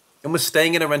Arkansas, and was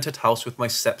staying in a rented house with my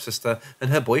stepsister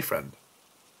and her boyfriend.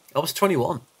 I was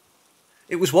 21.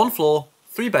 It was 1 floor,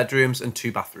 3 bedrooms and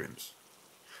 2 bathrooms.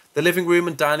 The living room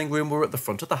and dining room were at the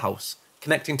front of the house,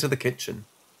 connecting to the kitchen.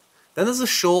 Then there's a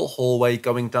short hallway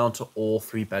going down to all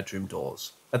 3 bedroom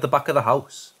doors, at the back of the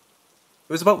house.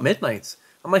 It was about midnight,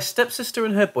 and my stepsister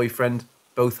and her boyfriend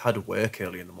both had work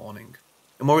early in the morning,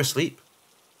 and were asleep.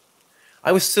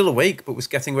 I was still awake but was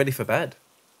getting ready for bed.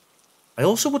 I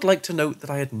also would like to note that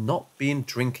I had not been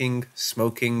drinking,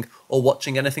 smoking, or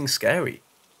watching anything scary.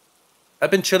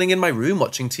 I'd been chilling in my room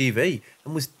watching TV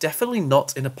and was definitely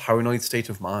not in a paranoid state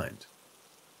of mind.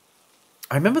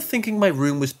 I remember thinking my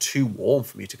room was too warm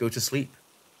for me to go to sleep.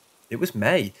 It was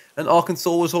May, and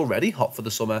Arkansas was already hot for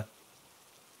the summer.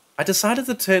 I decided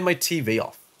to turn my TV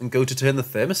off and go to turn the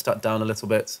thermostat down a little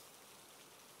bit.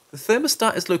 The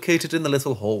thermostat is located in the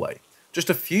little hallway, just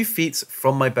a few feet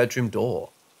from my bedroom door.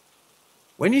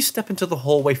 When you step into the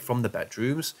hallway from the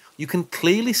bedrooms, you can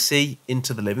clearly see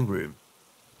into the living room.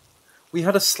 We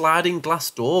had a sliding glass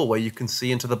door where you can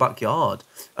see into the backyard,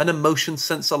 and a motion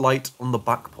sensor light on the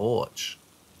back porch.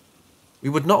 We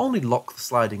would not only lock the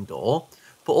sliding door,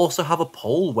 but also have a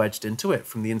pole wedged into it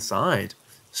from the inside,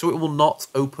 so it will not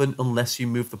open unless you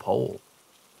move the pole.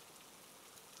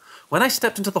 When I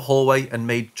stepped into the hallway and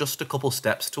made just a couple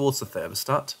steps towards the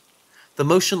thermostat, the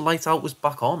motion light out was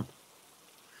back on,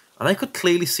 and I could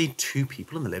clearly see two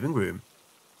people in the living room.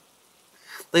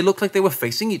 They looked like they were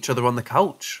facing each other on the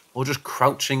couch, or just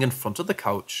crouching in front of the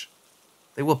couch.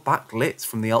 They were backlit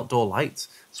from the outdoor light,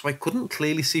 so I couldn't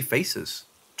clearly see faces,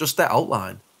 just their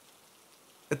outline.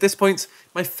 At this point,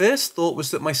 my first thought was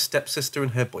that my stepsister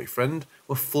and her boyfriend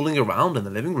were fooling around in the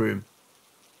living room.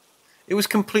 It was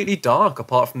completely dark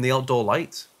apart from the outdoor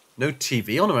light, no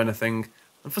TV on or anything,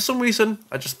 and for some reason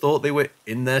I just thought they were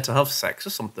in there to have sex or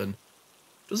something.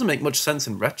 Doesn't make much sense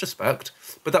in retrospect,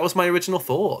 but that was my original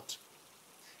thought.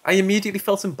 I immediately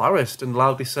felt embarrassed and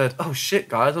loudly said, "Oh shit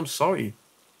guys, I'm sorry."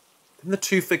 Then the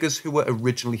two figures who were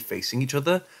originally facing each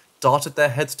other darted their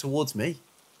heads towards me.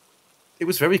 It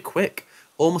was very quick,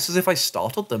 almost as if I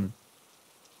startled them.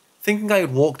 Thinking I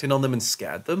had walked in on them and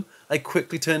scared them, I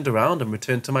quickly turned around and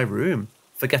returned to my room,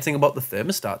 forgetting about the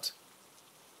thermostat.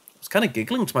 I was kind of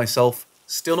giggling to myself,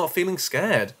 still not feeling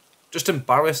scared, just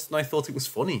embarrassed, and I thought it was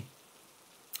funny.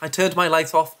 I turned my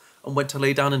light off and went to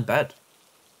lay down in bed.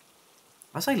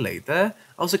 As I laid there,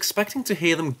 I was expecting to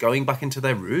hear them going back into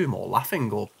their room or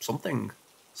laughing or something,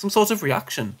 some sort of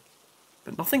reaction,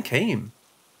 but nothing came.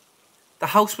 The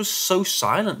house was so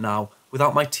silent now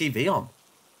without my TV on.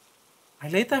 I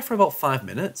laid there for about 5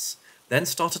 minutes, then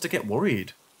started to get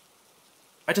worried.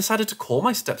 I decided to call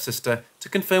my stepsister to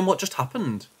confirm what just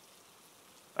happened.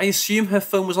 I assume her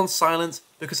phone was on silent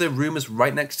because her room was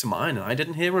right next to mine and I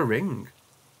didn't hear a ring.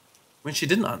 When she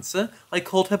didn't answer, I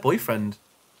called her boyfriend.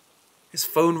 His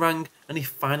phone rang and he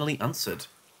finally answered.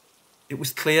 It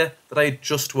was clear that I had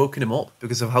just woken him up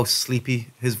because of how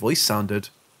sleepy his voice sounded.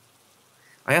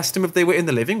 I asked him if they were in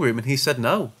the living room and he said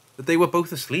no, that they were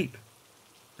both asleep.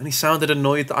 And he sounded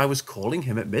annoyed that I was calling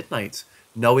him at midnight,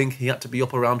 knowing he had to be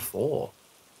up around 4.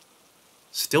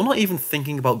 Still not even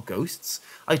thinking about ghosts,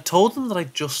 I told him that I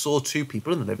just saw two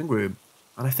people in the living room,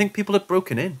 and I think people had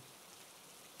broken in.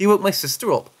 He woke my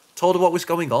sister up, told her what was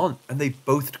going on, and they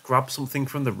both grabbed something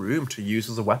from the room to use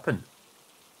as a weapon.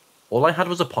 All I had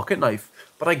was a pocket knife,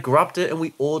 but I grabbed it and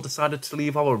we all decided to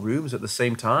leave our rooms at the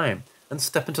same time and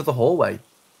step into the hallway.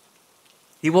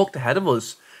 He walked ahead of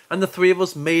us, and the three of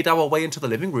us made our way into the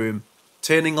living room,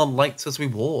 turning on lights as we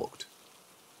walked.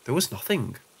 There was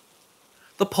nothing.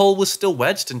 The pole was still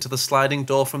wedged into the sliding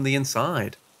door from the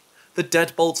inside. The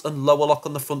deadbolt and lower lock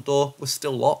on the front door was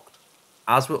still locked,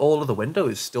 as were all of the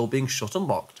windows still being shut and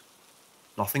locked.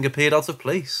 Nothing appeared out of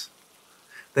place.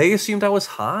 They assumed I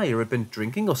was high or had been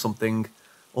drinking or something,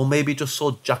 or maybe just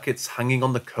saw jackets hanging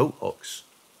on the coat hooks.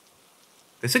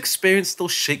 This experience still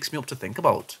shakes me up to think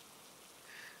about.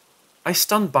 I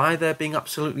stand by there being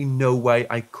absolutely no way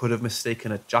I could have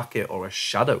mistaken a jacket or a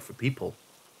shadow for people,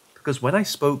 because when I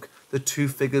spoke, the two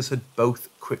figures had both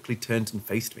quickly turned and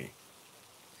faced me.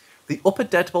 The upper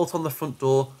deadbolt on the front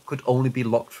door could only be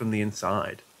locked from the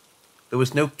inside. There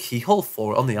was no keyhole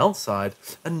for it on the outside,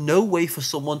 and no way for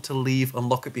someone to leave and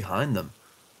lock it behind them.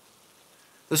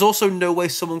 There's also no way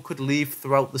someone could leave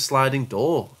throughout the sliding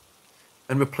door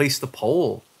and replace the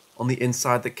pole on the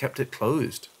inside that kept it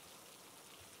closed.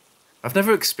 I've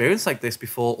never experienced like this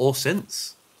before or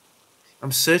since.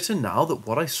 I'm certain now that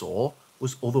what I saw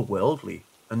was otherworldly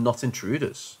and not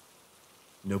intruders.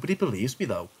 Nobody believes me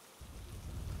though.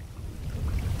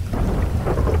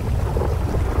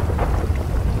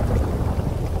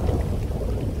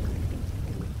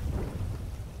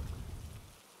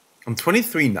 I'm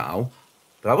 23 now,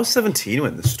 but I was 17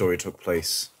 when this story took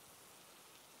place.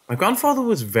 My grandfather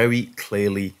was very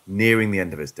clearly nearing the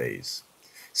end of his days,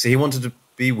 so he wanted to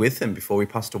be with him before he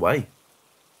passed away.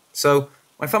 So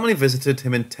my family visited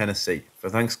him in Tennessee for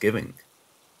Thanksgiving.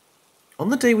 On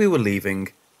the day we were leaving,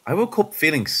 I woke up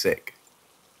feeling sick.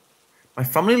 My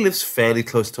family lives fairly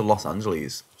close to Los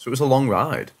Angeles, so it was a long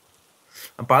ride.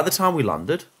 and by the time we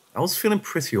landed, I was feeling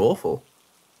pretty awful.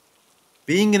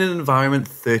 Being in an environment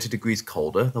 30 degrees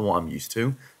colder than what I'm used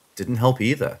to didn't help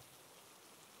either.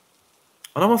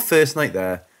 On our first night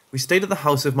there, we stayed at the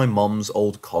house of my mum's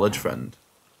old college friend.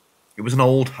 It was an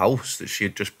old house that she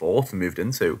had just bought and moved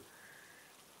into.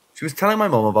 She was telling my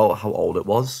mum about how old it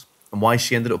was and why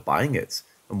she ended up buying it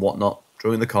and whatnot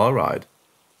during the car ride.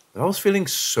 But I was feeling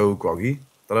so groggy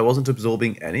that I wasn't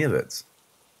absorbing any of it.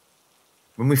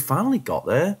 When we finally got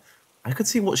there, I could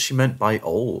see what she meant by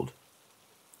old.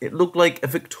 It looked like a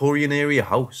Victorian era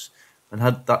house and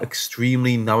had that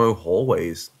extremely narrow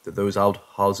hallways that those old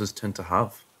houses tend to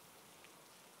have.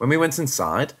 When we went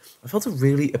inside, I felt a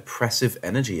really oppressive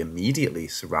energy immediately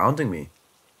surrounding me.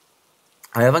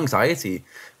 I have anxiety,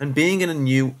 and being in a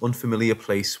new, unfamiliar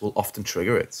place will often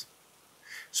trigger it.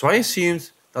 So I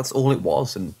assumed that's all it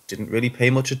was and didn't really pay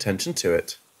much attention to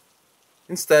it.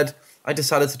 Instead, I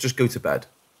decided to just go to bed,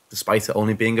 despite it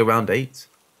only being around 8.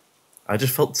 I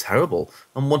just felt terrible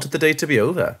and wanted the day to be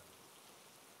over.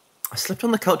 I slept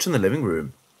on the couch in the living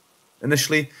room.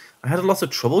 Initially, I had a lot of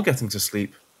trouble getting to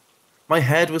sleep. My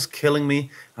head was killing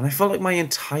me, and I felt like my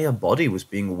entire body was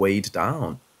being weighed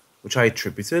down, which I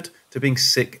attributed to being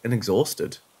sick and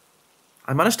exhausted.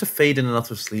 I managed to fade in and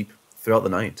out of sleep throughout the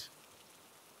night.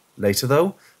 Later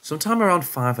though, sometime around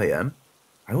 5 AM,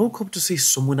 I woke up to see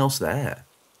someone else there.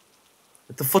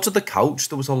 At the foot of the couch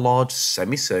there was a large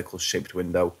semicircle shaped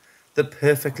window that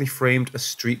perfectly framed a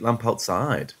street lamp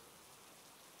outside.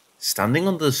 Standing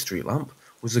under the street lamp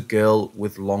was a girl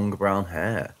with long brown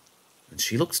hair, and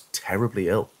she looked terribly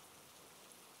ill.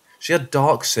 She had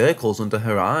dark circles under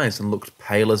her eyes and looked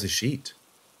pale as a sheet.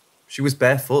 She was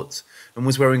barefoot and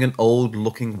was wearing an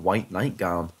old-looking white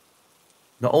nightgown.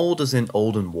 Not old as in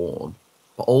old and worn,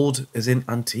 but old as in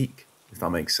antique, if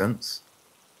that makes sense.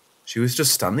 She was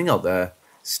just standing out there,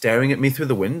 staring at me through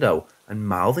the window and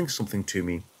mouthing something to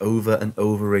me over and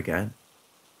over again.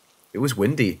 It was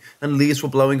windy and leaves were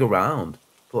blowing around,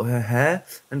 but her hair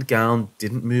and gown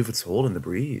didn't move at all in the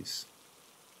breeze.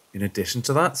 In addition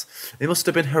to that, it must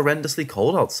have been horrendously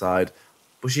cold outside,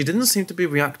 but she didn't seem to be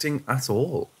reacting at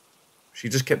all. She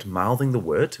just kept mouthing the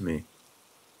word to me.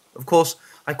 Of course,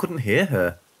 I couldn't hear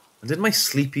her, and in my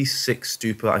sleepy, sick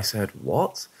stupor I said,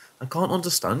 "What? I can't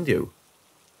understand you."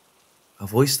 Her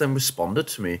voice then responded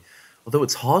to me, although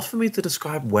it's hard for me to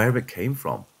describe where it came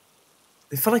from.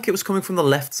 It felt like it was coming from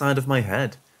the left side of my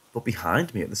head, but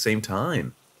behind me at the same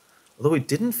time, although it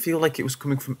didn't feel like it was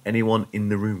coming from anyone in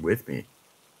the room with me,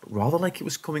 but rather like it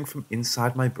was coming from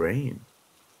inside my brain.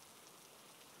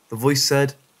 The voice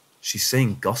said, "She's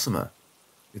saying gossamer.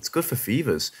 It's good for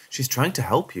fevers. She's trying to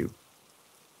help you."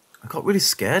 I got really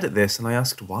scared at this and I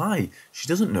asked why. She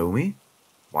doesn't know me.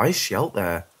 Why is she out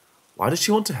there? Why does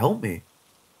she want to help me?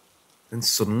 Then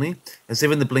suddenly, as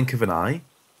if in the blink of an eye,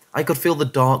 I could feel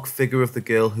the dark figure of the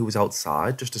girl who was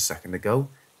outside just a second ago,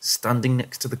 standing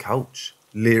next to the couch,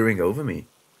 leering over me.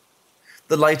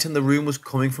 The light in the room was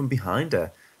coming from behind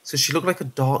her, so she looked like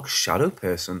a dark shadow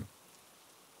person.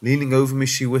 Leaning over me,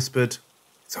 she whispered,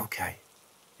 "It's okay.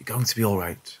 You're going to be all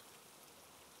right."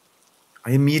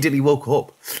 I immediately woke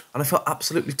up, and I felt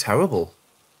absolutely terrible.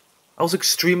 I was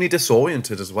extremely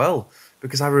disoriented as well,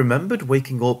 because I remembered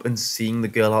waking up and seeing the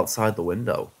girl outside the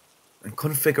window, and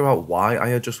couldn't figure out why I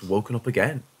had just woken up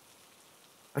again.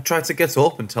 I tried to get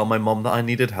up and tell my mum that I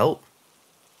needed help,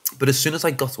 but as soon as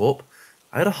I got up,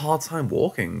 I had a hard time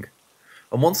walking,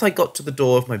 and once I got to the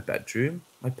door of my bedroom,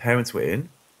 my parents were in,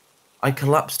 I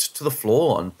collapsed to the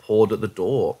floor and pawed at the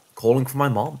door, calling for my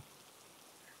mom.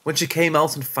 When she came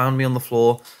out and found me on the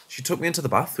floor, she took me into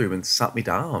the bathroom and sat me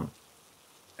down.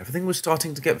 Everything was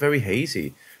starting to get very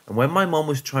hazy, and when my mom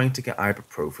was trying to get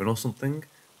ibuprofen or something,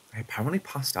 I apparently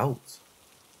passed out.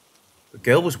 The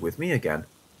girl was with me again.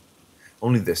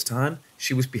 Only this time,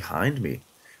 she was behind me,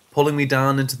 pulling me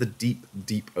down into the deep,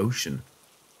 deep ocean.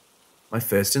 My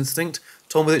first instinct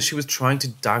told me that she was trying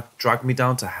to drag me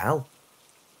down to hell.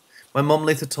 My mom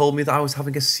later told me that I was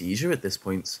having a seizure at this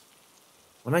point.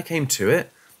 When I came to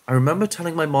it, I remember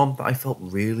telling my mom that I felt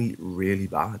really, really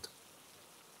bad.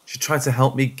 She tried to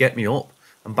help me get me up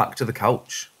and back to the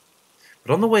couch.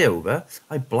 But on the way over,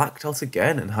 I blacked out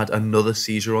again and had another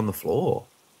seizure on the floor.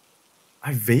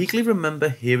 I vaguely remember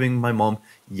hearing my mom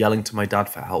yelling to my dad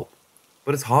for help,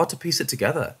 but it's hard to piece it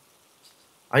together.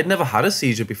 I'd never had a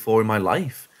seizure before in my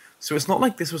life, so it's not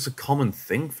like this was a common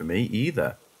thing for me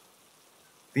either.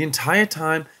 The entire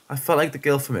time, I felt like the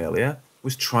girl from earlier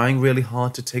was trying really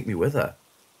hard to take me with her,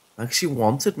 like she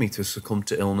wanted me to succumb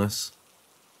to illness.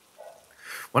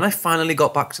 When I finally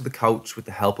got back to the couch with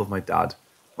the help of my dad,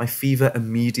 my fever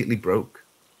immediately broke.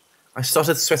 I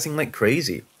started sweating like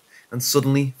crazy, and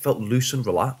suddenly felt loose and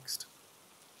relaxed,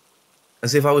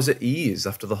 as if I was at ease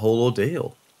after the whole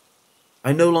ordeal.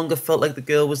 I no longer felt like the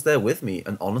girl was there with me,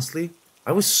 and honestly,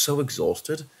 I was so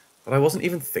exhausted that I wasn't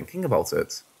even thinking about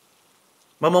it.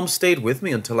 My mom stayed with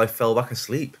me until I fell back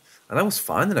asleep, and I was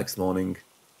fine the next morning.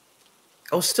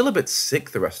 I was still a bit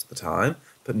sick the rest of the time,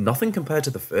 but nothing compared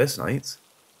to the first night.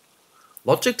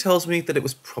 Logic tells me that it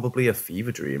was probably a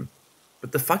fever dream,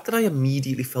 but the fact that I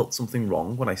immediately felt something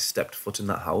wrong when I stepped foot in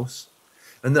that house,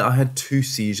 and that I had 2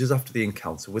 seizures after the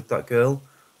encounter with that girl,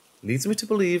 leads me to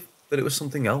believe that it was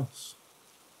something else.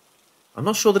 I'm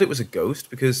not sure that it was a ghost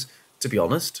because, to be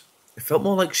honest, it felt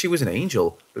more like she was an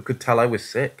angel that could tell I was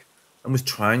sick and was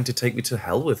trying to take me to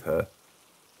hell with her.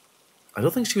 I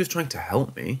don't think she was trying to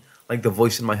help me, like the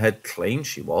voice in my head claimed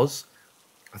she was.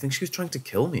 I think she was trying to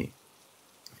kill me.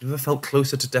 I've never felt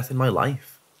closer to death in my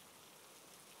life.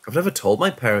 I've never told my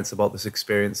parents about this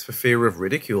experience for fear of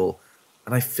ridicule,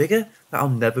 and I figure that I'll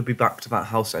never be back to that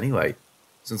house anyway,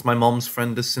 since my mom's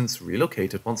friend has since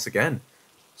relocated once again,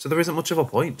 so there isn't much of a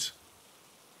point.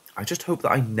 I just hope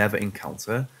that I never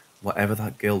encounter whatever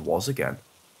that girl was again.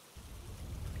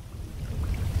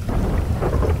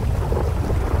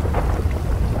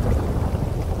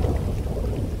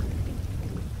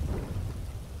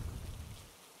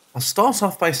 I'll start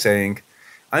off by saying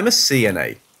I'm a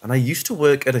CNA and I used to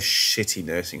work at a shitty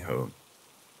nursing home.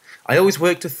 I always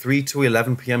worked a 3 to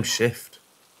 11 PM shift,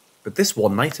 but this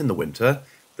one night in the winter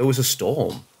there was a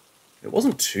storm. It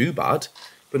wasn't too bad,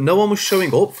 but no one was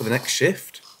showing up for the next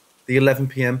shift, the 11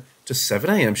 PM to 7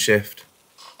 AM shift.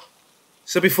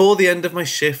 So before the end of my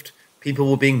shift, people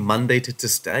were being mandated to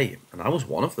stay, and I was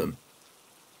one of them.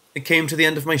 It came to the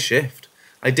end of my shift.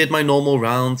 I did my normal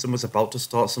rounds and was about to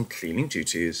start some cleaning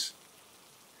duties.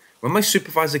 When my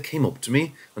supervisor came up to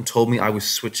me and told me I was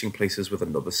switching places with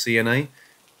another CNA,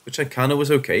 which I kinda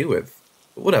was okay with,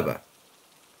 but whatever.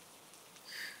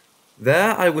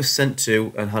 There I was sent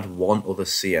to and had one other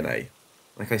CNA.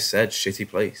 Like I said, shitty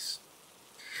place.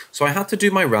 So I had to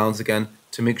do my rounds again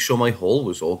to make sure my hall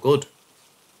was all good.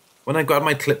 When I grabbed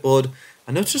my clipboard,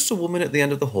 I noticed a woman at the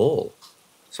end of the hall.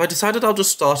 So I decided I'll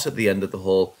just start at the end of the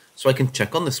hall so I can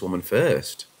check on this woman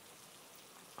first.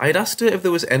 I had asked her if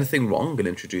there was anything wrong and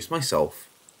introduced myself.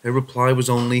 Her reply was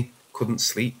only, couldn't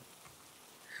sleep.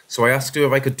 So I asked her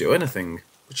if I could do anything,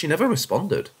 but she never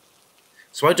responded.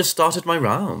 So I just started my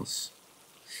rounds.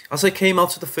 As I came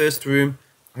out of the first room,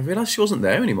 I realised she wasn't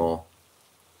there anymore.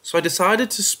 So I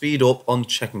decided to speed up on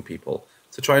checking people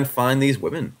to try and find these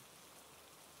women.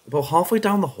 About halfway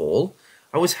down the hall,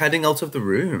 I was heading out of the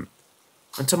room,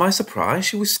 and to my surprise,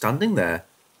 she was standing there,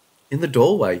 in the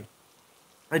doorway.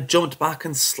 I jumped back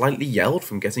and slightly yelled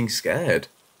from getting scared.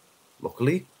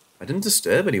 Luckily, I didn't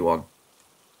disturb anyone.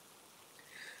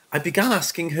 I began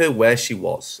asking her where she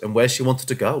was and where she wanted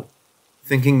to go,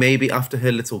 thinking maybe after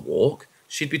her little walk,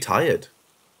 she'd be tired.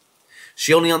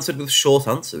 She only answered with short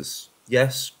answers.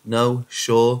 Yes, no,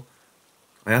 sure.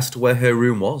 I asked her where her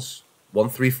room was,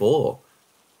 134,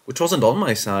 which wasn't on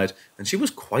my side, and she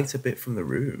was quite a bit from the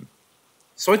room.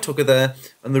 So I took her there,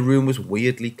 and the room was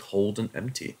weirdly cold and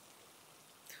empty.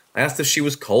 I asked if she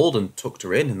was cold and tucked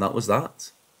her in, and that was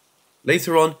that.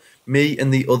 Later on, me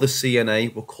and the other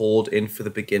CNA were called in for the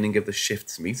beginning of the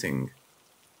shift's meeting.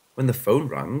 When the phone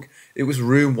rang, it was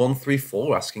room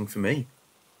 134 asking for me.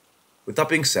 With that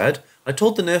being said, I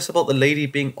told the nurse about the lady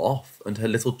being off and her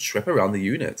little trip around the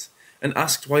unit, and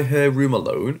asked why her room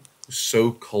alone was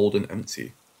so cold and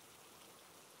empty.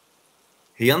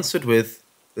 He answered with,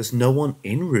 "There's no one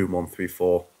in room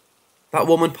 134. That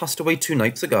woman passed away 2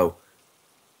 nights ago."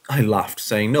 I laughed,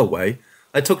 saying, "No way.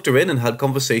 I tucked her in and had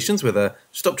conversations with her.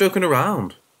 Stop joking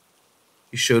around."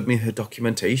 He showed me her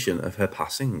documentation of her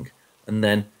passing, and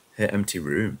then her empty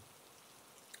room.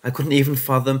 I couldn't even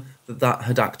fathom that that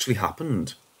had actually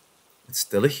happened. It's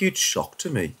still a huge shock to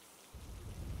me.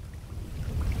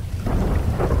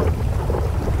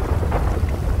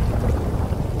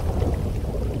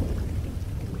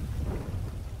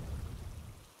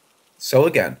 So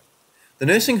again, the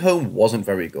nursing home wasn't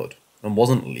very good and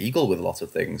wasn't legal with a lot of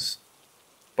things.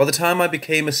 By the time I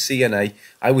became a CNA,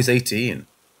 I was 18,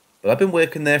 but I've been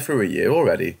working there for a year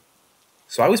already.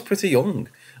 So I was pretty young,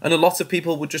 and a lot of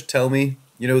people would just tell me,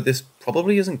 this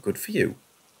probably isn't good for you,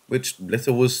 which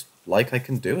little was like I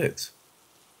can do it.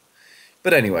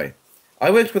 But anyway, I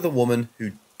worked with a woman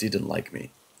who didn't like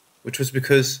me, which was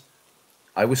because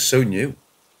I was so new.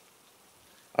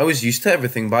 I was used to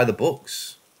everything by the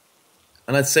books.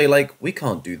 And I'd say, we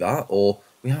can't do that, or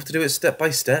we have to do it step by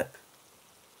step.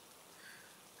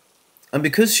 And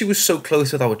because she was so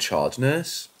close with our charge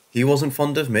nurse, he wasn't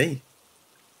fond of me.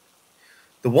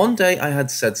 The one day I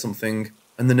had said something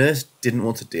and the nurse didn't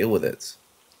want to deal with it,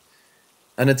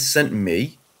 and had sent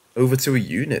me over to a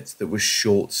unit that was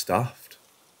short-staffed.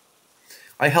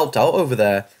 I helped out over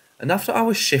there, and after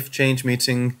our shift change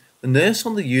meeting, the nurse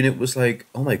on the unit was like,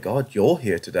 "Oh my god, you're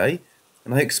here today,"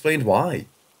 and I explained why.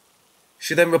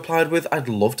 She then replied with, "I'd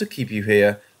love to keep you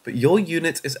here, but your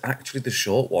unit is actually the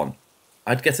short one.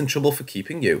 I'd get in trouble for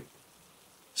keeping you."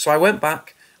 So I went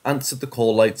back, answered the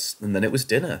call lights, and then it was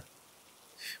dinner.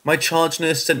 My charge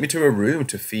nurse sent me to a room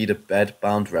to feed a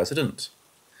bed-bound resident.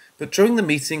 But during the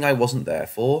meeting I wasn't there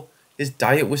for, his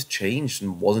diet was changed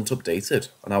and wasn't updated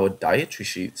on our dietary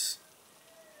sheets.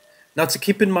 Now, to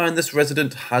keep in mind, this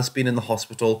resident has been in the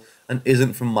hospital and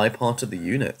isn't from my part of the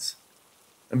unit.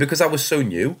 And because I was so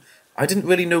new, I didn't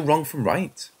really know wrong from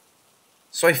right.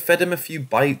 So I fed him a few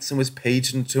bites and was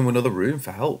paged into another room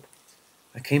for help.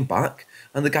 I came back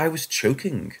and the guy was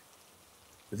choking.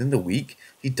 Within the week,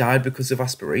 he died because of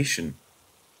aspiration.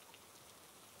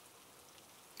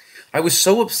 I was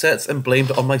so upset and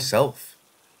blamed it on myself.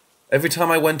 Every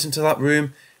time I went into that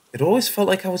room, it always felt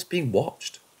like I was being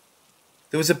watched.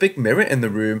 There was a big mirror in the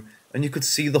room and you could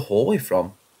see the hallway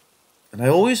from. And I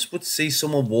always would see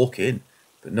someone walk in,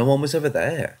 but no one was ever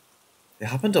there. It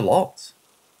happened a lot.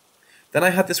 Then I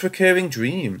had this recurring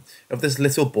dream of this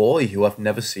little boy who I've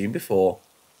never seen before,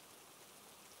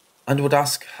 and would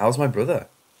ask, "How's my brother?"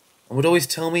 and would always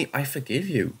tell me, "I forgive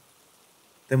you."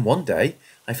 Then one day,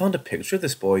 I found a picture of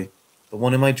this boy, the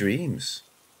one in my dreams,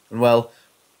 and well,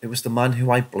 it was the man who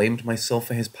I blamed myself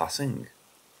for his passing.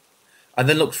 I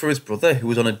then looked for his brother who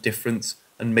was on a different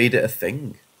and made it a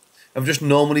thing, of just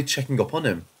normally checking up on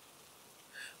him.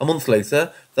 A month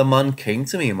later, the man came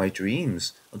to me in my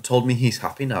dreams and told me he's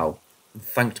happy now and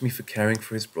thanked me for caring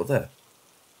for his brother.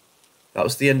 That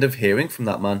was the end of hearing from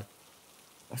that man.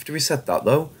 After he said that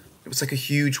though, it was like a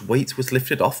huge weight was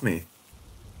lifted off me.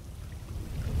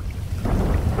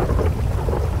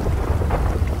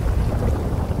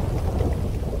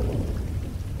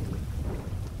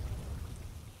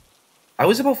 I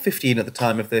was about 15 at the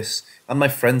time of this, and my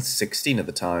friend 16 at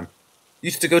the time.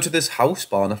 Used to go to this house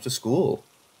barn after school.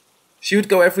 She would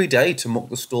go every day to muck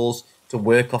the stalls to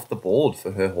work off the board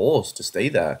for her horse to stay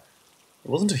there. It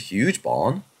wasn't a huge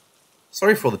barn.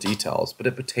 Sorry for all the details, but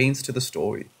it pertains to the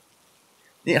story.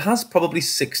 It has probably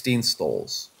 16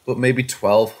 stalls, but maybe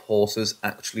 12 horses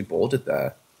actually boarded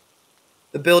there.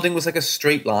 The building was like a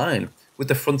straight line, with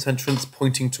the front entrance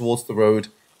pointing towards the road,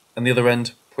 and the other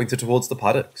end pointed towards the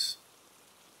paddocks.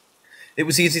 It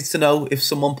was easy to know if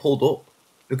someone pulled up,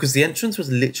 because the entrance was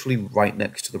literally right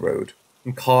next to the road,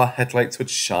 and car headlights would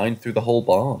shine through the whole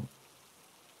barn.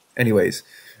 Anyways,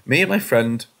 me and my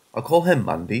friend, I'll call her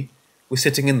Mandy, were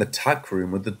sitting in the tack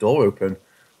room with the door open,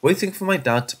 waiting for my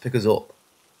dad to pick us up.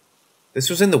 This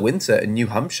was in the winter in New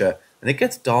Hampshire, and it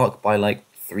gets dark by like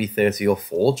 3:30 or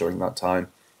 4 during that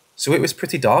time, so it was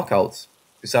pretty dark out,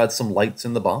 besides some lights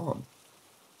in the barn.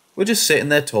 We're just sitting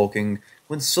there talking,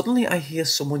 when suddenly I hear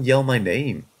someone yell my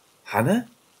name. "Hannah?"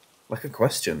 Like a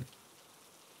question.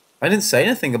 I didn't say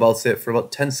anything about it for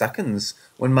about 10 seconds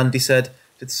when Mandy said,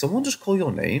 "Did someone just call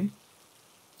your name?"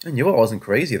 I knew I wasn't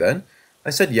crazy then. I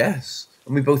said yes,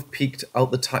 and we both peeked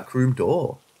out the tack room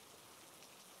door.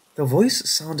 The voice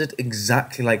sounded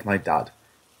exactly like my dad,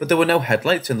 but there were no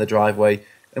headlights in the driveway,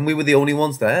 and we were the only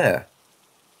ones there.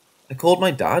 I called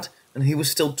my dad, and he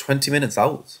was still 20 minutes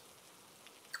out.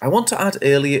 I want to add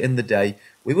earlier in the day,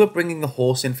 we were bringing the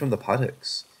horse in from the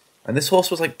paddocks, and this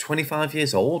horse was like 25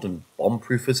 years old and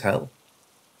bomb-proof as hell.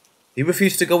 He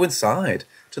refused to go inside,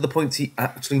 to the point he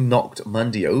actually knocked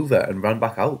Mandy over and ran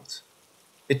back out.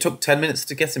 It took 10 minutes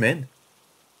to get him in.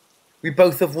 We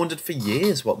both have wondered for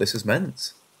years what this has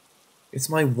meant. It's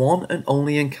my one and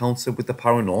only encounter with the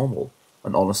paranormal,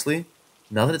 and honestly,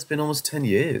 now that it's been almost 10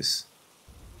 years.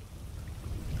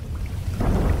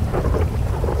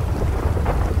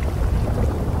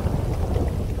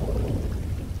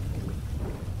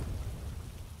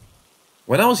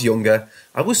 When I was younger,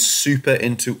 I was super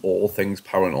into all things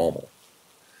paranormal.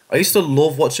 I used to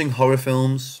love watching horror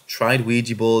films, tried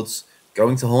Ouija boards,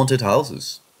 going to haunted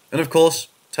houses, and of course,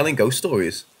 telling ghost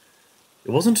stories.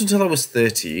 It wasn't until I was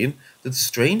 13 that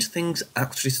strange things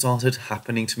actually started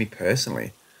happening to me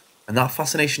personally, and that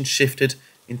fascination shifted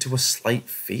into a slight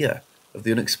fear of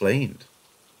the unexplained.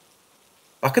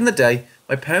 Back in the day,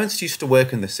 my parents used to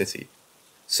work in the city,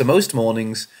 so most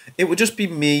mornings it would just be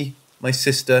me, my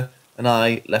sister, and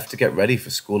I left to get ready for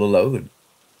school alone.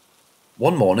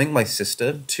 One morning, my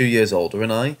sister, 2 years older,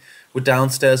 and I were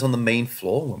downstairs on the main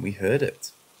floor when we heard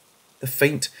it. The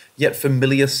faint yet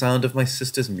familiar sound of my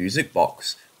sister's music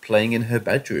box playing in her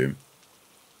bedroom.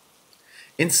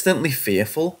 Instantly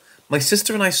fearful, my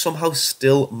sister and I somehow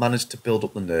still managed to build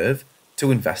up the nerve to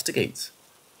investigate.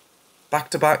 Back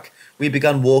to back, we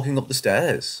began walking up the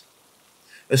stairs.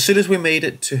 As soon as we made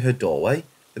it to her doorway,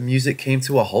 the music came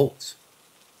to a halt.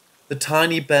 The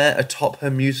tiny bear atop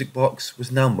her music box was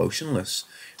now motionless,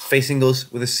 facing us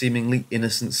with a seemingly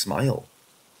innocent smile.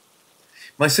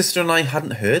 My sister and I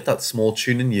hadn't heard that small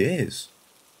tune in years.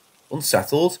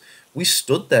 Unsettled, we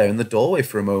stood there in the doorway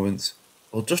for a moment,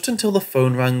 or just until the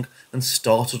phone rang and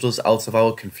startled us out of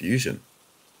our confusion.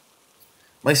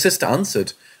 My sister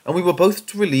answered, and we were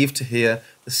both relieved to hear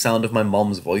the sound of my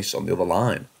mom's voice on the other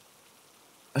line.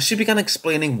 As she began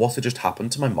explaining what had just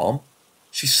happened to my mom,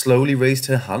 she slowly raised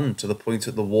her hand to the point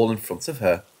at the wall in front of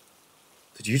her.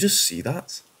 "Did you just see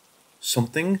that?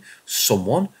 Someone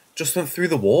just went through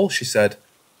the wall," she said,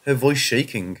 her voice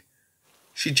shaking.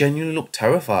 She genuinely looked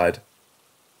terrified.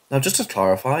 Now, just to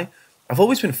clarify, I've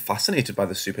always been fascinated by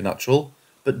the supernatural,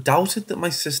 but doubted that my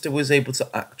sister was able to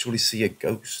actually see a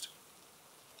ghost.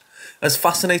 As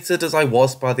fascinated as I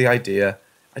was by the idea,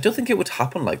 I don't think it would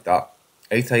happen like that,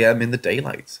 8 AM in the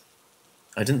daylight.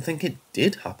 I didn't think it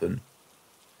did happen.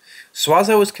 So as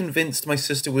I was convinced my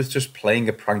sister was just playing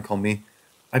a prank on me,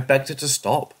 I begged her to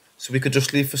stop so we could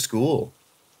just leave for school.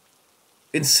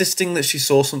 Insisting that she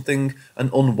saw something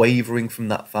and unwavering from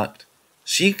that fact,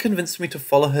 she convinced me to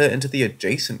follow her into the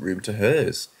adjacent room to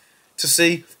hers, to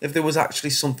see if there was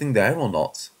actually something there or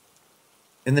not.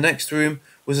 In the next room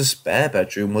was a spare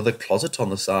bedroom with a closet on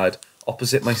the side,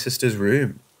 opposite my sister's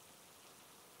room.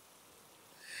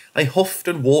 I huffed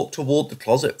and walked toward the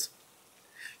closet,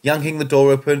 yanking the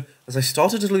door open as I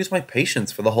started to lose my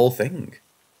patience for the whole thing.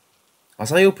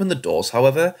 As I opened the doors,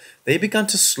 however, they began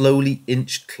to slowly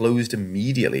inch closed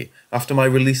immediately after my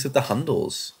release of the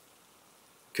handles.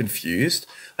 Confused,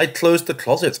 I closed the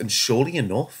closet and surely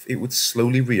enough, it would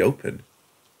slowly reopen.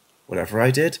 Whatever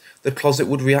I did, the closet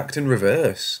would react in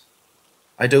reverse.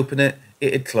 I'd open it,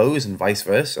 it'd close and vice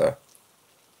versa.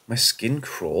 My skin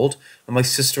crawled and my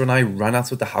sister and I ran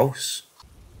out of the house.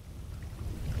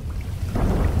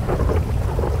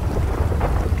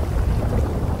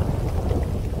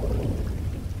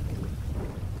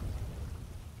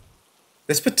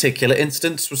 This particular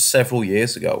instance was several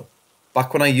years ago,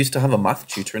 back when I used to have a math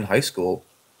tutor in high school.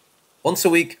 Once a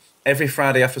week, every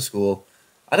Friday after school,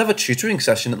 I'd have a tutoring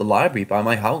session at the library by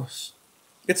my house.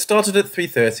 It started at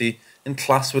 3:30 and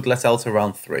class would let out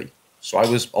around 3, so I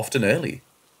was often early.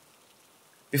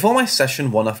 Before my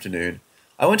session one afternoon,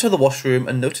 I went to the washroom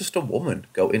and noticed a woman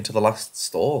go into the last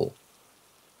stall.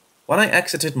 When I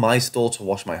exited my stall to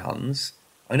wash my hands,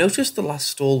 I noticed the last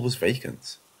stall was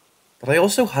vacant, but I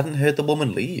also hadn't heard the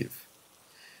woman leave.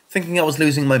 Thinking I was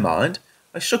losing my mind,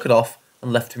 I shook it off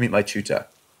and left to meet my tutor.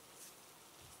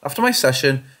 After my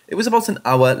session, it was about an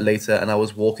hour later and I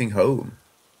was walking home,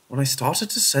 when I started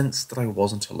to sense that I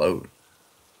wasn't alone.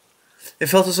 It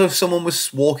felt as though someone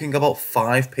was walking about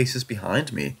 5 paces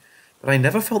behind me, but I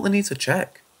never felt the need to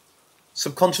check.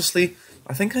 Subconsciously,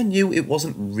 I think I knew it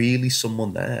wasn't really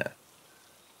someone there.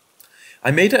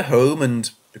 I made it home and,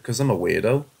 because I'm a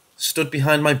weirdo, stood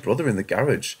behind my brother in the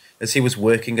garage as he was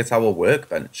working at our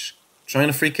workbench, trying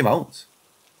to freak him out.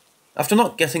 After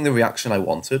not getting the reaction I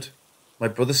wanted, my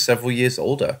brother several years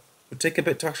older would take a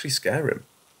bit to actually scare him.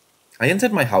 I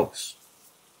entered my house.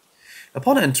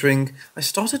 Upon entering, I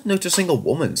started noticing a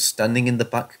woman standing in the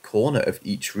back corner of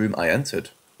each room I entered,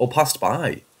 or passed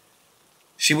by.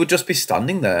 She would just be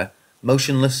standing there,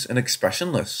 motionless and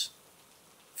expressionless.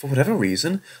 For whatever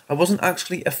reason, I wasn't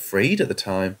actually afraid at the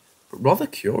time, but rather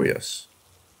curious.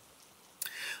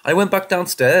 I went back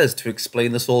downstairs to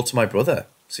explain this all to my brother,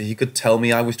 so he could tell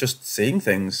me I was just seeing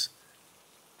things.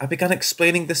 I began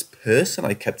explaining this person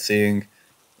I kept seeing,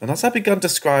 and as I began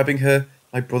describing her,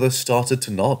 my brother started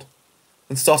to nod,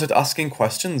 and started asking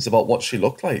questions about what she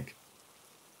looked like.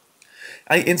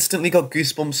 I instantly got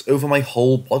goosebumps over my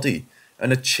whole body,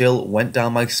 and a chill went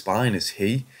down my spine as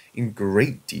he, in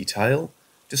great detail,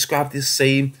 described the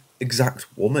same exact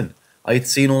woman I had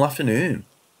seen all afternoon.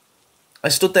 I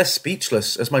stood there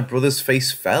speechless as my brother's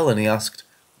face fell and he asked,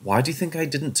 "Why do you think I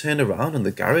didn't turn around in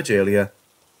the garage earlier?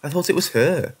 I thought it was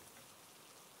her."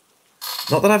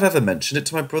 Not that I've ever mentioned it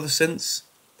to my brother since,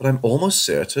 but I'm almost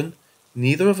certain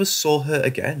neither of us saw her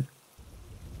again.